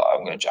just thought,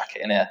 I'm going to jack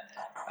it in here.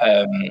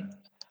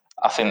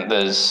 I think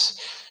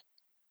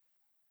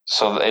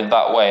so in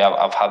that way,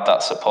 I've had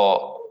that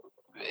support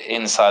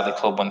inside the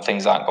club when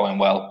things aren't going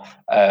well.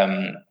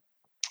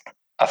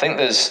 I think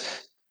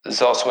there's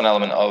also an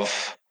element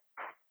of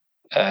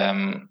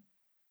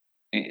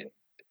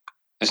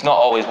there's not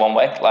always one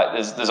way. Like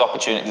there's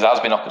opportunities. There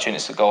has been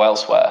opportunities to go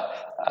elsewhere,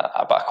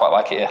 but I quite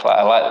like it here. Like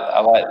I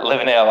like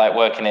living here. I like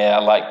working here. I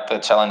like the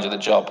challenge of the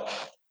job.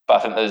 But I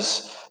think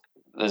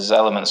there's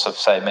elements of,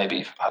 say,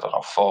 maybe, I don't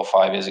know, 4 or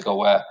 5 years ago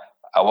where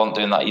I wasn't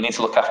doing that. You need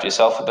to look after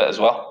yourself a bit as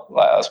well.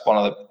 Like that's one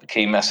of the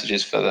key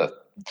messages for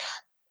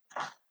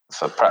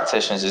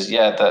practitioners is,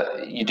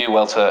 that you do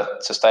well to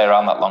stay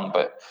around that long,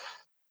 but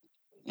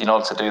in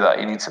order to do that,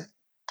 you need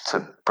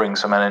to bring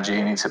some energy.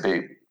 You need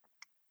to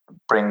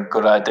bring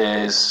good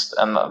ideas,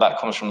 and that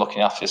comes from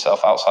looking after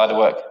yourself outside of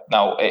work.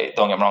 Now,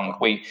 don't get me wrong,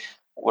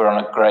 we're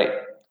on a great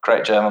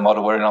German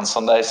model. We're in on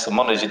Sundays, so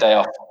Monday's your day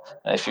off.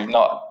 And if you've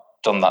not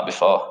done that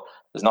before,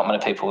 there's not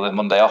many people with a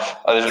Monday off.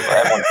 Everyone's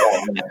got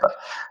 1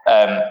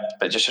 minute,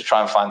 but just to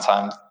try and find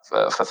time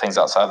for things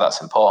outside,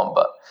 that's important.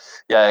 But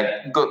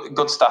yeah,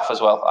 good staff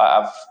as well.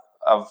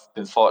 I've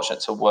been fortunate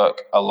to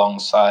work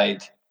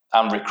alongside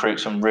and recruit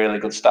some really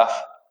good staff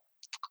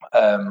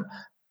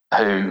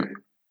who,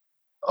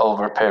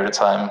 over a period of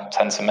time,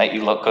 tend to make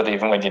you look good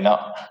even when you're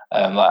not.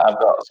 Like I've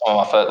got some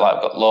of my first, like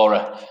I've got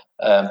Laura,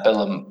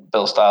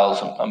 Bill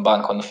Stiles, and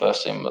Bank on the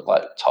first team, with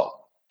like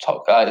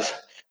top guys,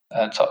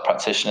 top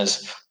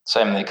practitioners.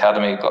 Same in the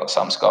academy. We've got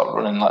Sam Scott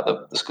running like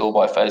the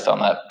schoolboy phase down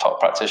there, top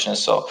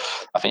practitioners. So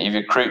I think if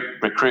you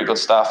recruit good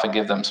staff and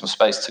give them some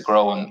space to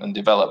grow and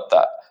develop,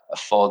 that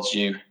affords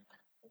you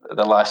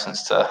the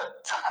license to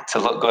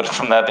look good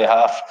from their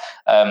behalf.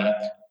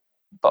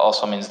 But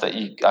also means that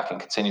I can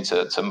continue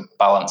to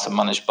balance and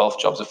manage both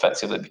jobs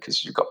effectively,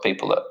 because you've got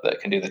people that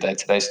can do the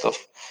day-to-day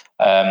stuff.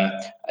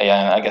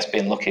 I guess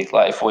being lucky,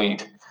 like if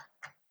we'd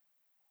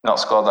not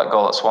scored that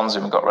goal at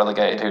Swansea and we got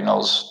relegated, who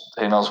knows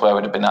where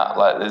we'd have been at.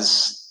 Like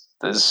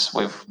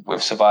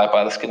we've survived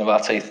by the skin of our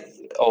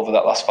teeth over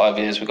that last 5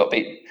 years. We got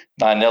beat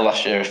 9-0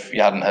 last year, if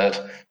you hadn't heard.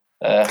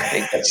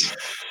 It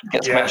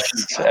gets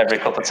mentioned every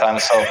couple of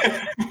times. So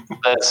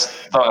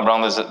don't get me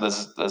wrong,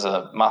 there's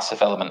a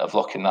massive element of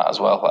luck in that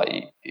as well.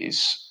 Like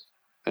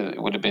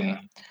it would have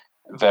been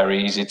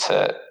very easy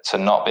to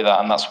not be that,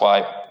 and that's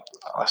why,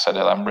 like I said,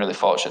 I'm really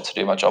fortunate to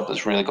do my job.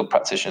 There's really good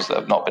practitioners that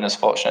have not been as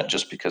fortunate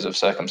just because of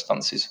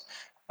circumstances,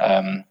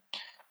 and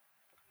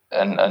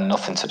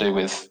nothing to do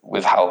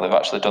with how they've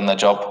actually done their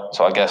job.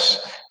 So I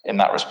guess in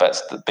that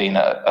respect, that being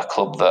a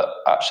club that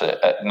actually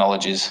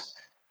acknowledges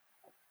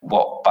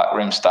what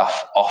backroom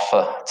staff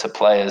offer to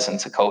players and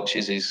to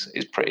coaches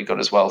is pretty good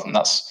as well, and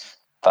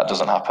that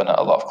doesn't happen at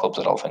a lot of clubs,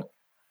 I don't think.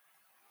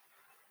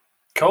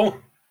 Cool.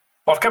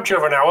 Well, I've kept you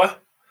over an hour.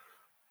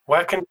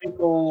 Where can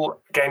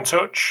people get in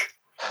touch?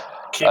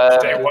 Keep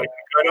up to date what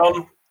you're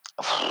going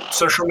on?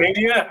 Social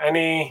media?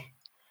 Any?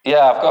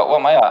 Yeah, I've got, what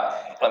am I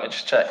at? Let me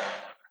just check.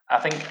 I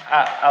think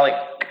at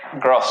Alec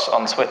Gross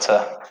on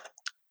Twitter,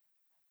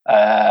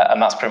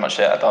 and that's pretty much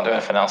it. I don't do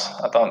anything else.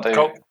 I don't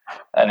do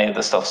any of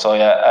the stuff. So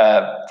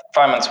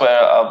find me on Twitter.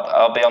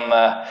 I'll be on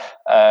there.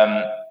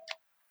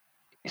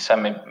 You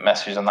send me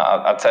messages on that.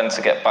 I tend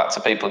to get back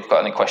to people who've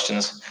got any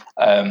questions.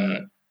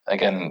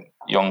 Again,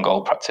 young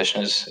goal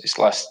practitioners, it's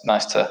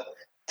nice to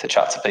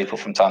chat to people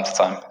from time to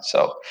time.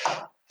 So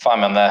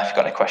find me on there. If you've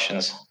got any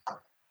questions,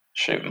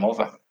 shoot them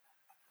over.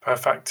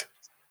 Perfect.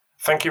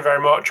 Thank you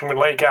very much. I'm going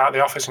to let you get out of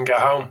the office and get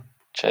home.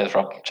 Cheers,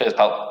 Rob. Cheers,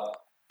 pal.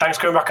 Thanks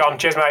for coming back on.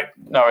 Cheers, mate.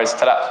 No worries.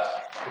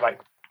 Ta-da. Bye.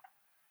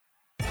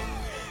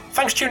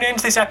 Thanks for tuning in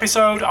to this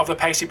episode of the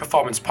Pacey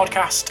Performance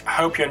Podcast. I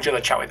hope you enjoyed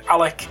the chat with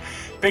Alec.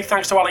 Big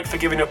thanks to Alec for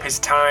giving up his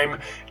time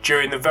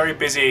during the very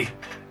busy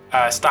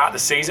start of the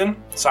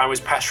season. So I was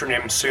pestering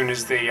him soon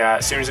as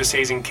the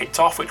season kicked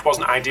off, which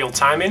wasn't ideal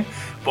timing.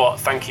 But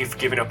thank you for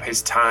giving up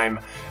his time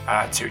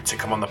to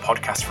come on the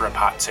podcast for a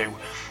part 2.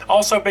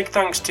 Also, big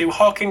thanks to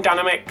Hawking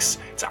Dynamics,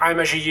 to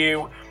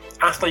iMeasureU,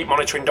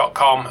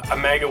 AthleteMonitoring.com,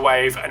 Omega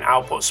Wave and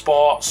Output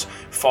Sports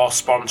for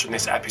sponsoring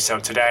this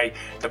episode today.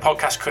 The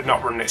podcast could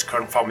not run in its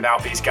current form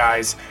without these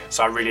guys,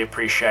 so I really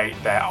appreciate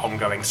their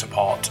ongoing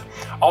support.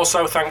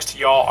 Also, thanks to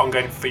your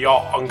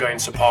ongoing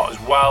support as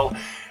well.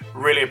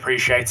 Really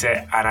appreciate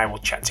it, and I will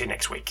chat to you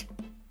next week.